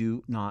you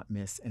do not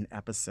miss an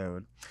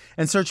episode.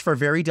 And search for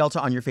Very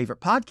Delta on your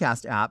favorite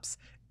podcast apps.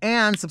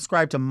 And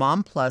subscribe to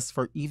Mom Plus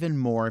for even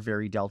more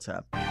Very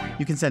Delta.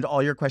 You can send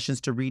all your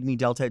questions to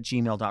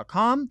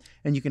readmedelta@gmail.com.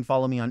 And you can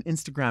follow me on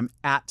Instagram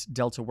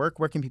 @DeltaWork.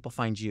 Where can people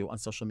find you on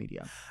social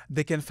media?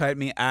 They can find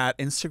me at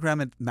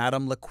Instagram at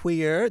Madame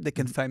LaQueer. They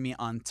can find me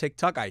on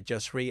TikTok. I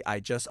just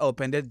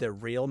opened it, the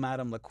real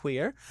Madame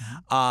LaQueer.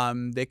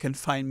 They can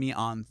find me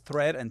on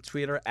Thread and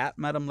Twitter at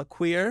Madame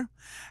LaQueer.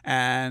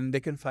 And they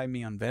can find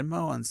me on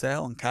Venmo, on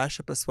Zelle, on Cash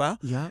App as well.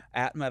 Yeah.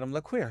 At Madame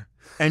LaQueer.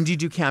 And do you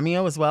do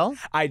Cameo as well?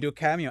 I do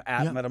Cameo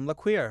at Madame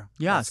LaQueer.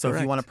 Yeah, That's so correct.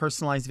 if you want a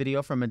personalized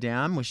video from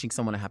Madame wishing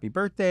someone a happy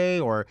birthday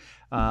or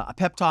a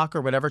pep talk or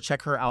whatever,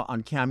 check her out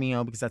on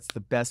Cameo because that's the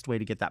best way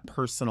to get that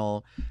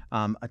personal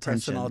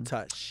attention. Personal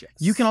touch. Yes.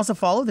 You can also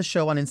follow the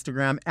show on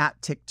Instagram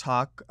at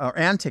TikTok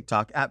and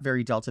TikTok at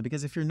Very Delta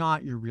because if you're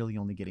not, you're really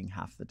only getting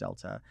half the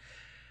Delta.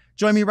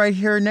 Join me right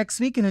here next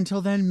week, and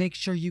until then, make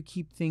sure you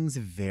keep things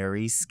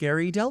very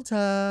scary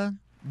Delta.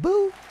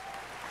 Boo!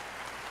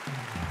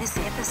 This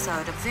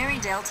episode of Very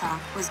Delta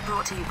was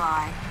brought to you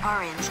by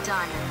Orange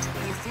Diamond,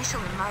 the official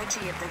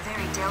emoji of the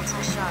Very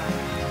Delta show.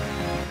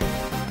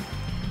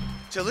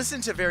 To listen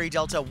to Very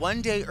Delta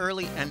one day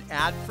early and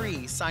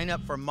ad-free, sign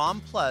up for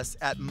Mom Plus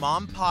at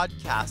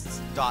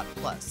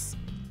mompodcasts.plus.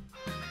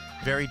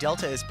 Very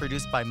Delta is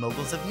produced by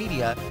Moguls of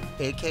Media,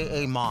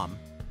 a.k.a. Mom.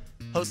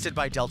 Hosted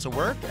by Delta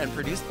Work and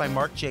produced by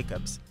Mark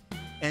Jacobs.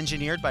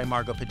 Engineered by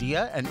Margot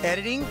Padilla and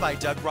editing by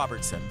Doug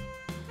Robertson.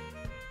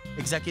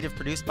 Executive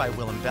produced by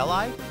Willem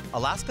Belli,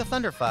 Alaska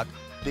Thunderfuck,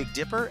 Big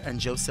Dipper, and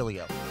Joe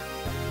Cilio.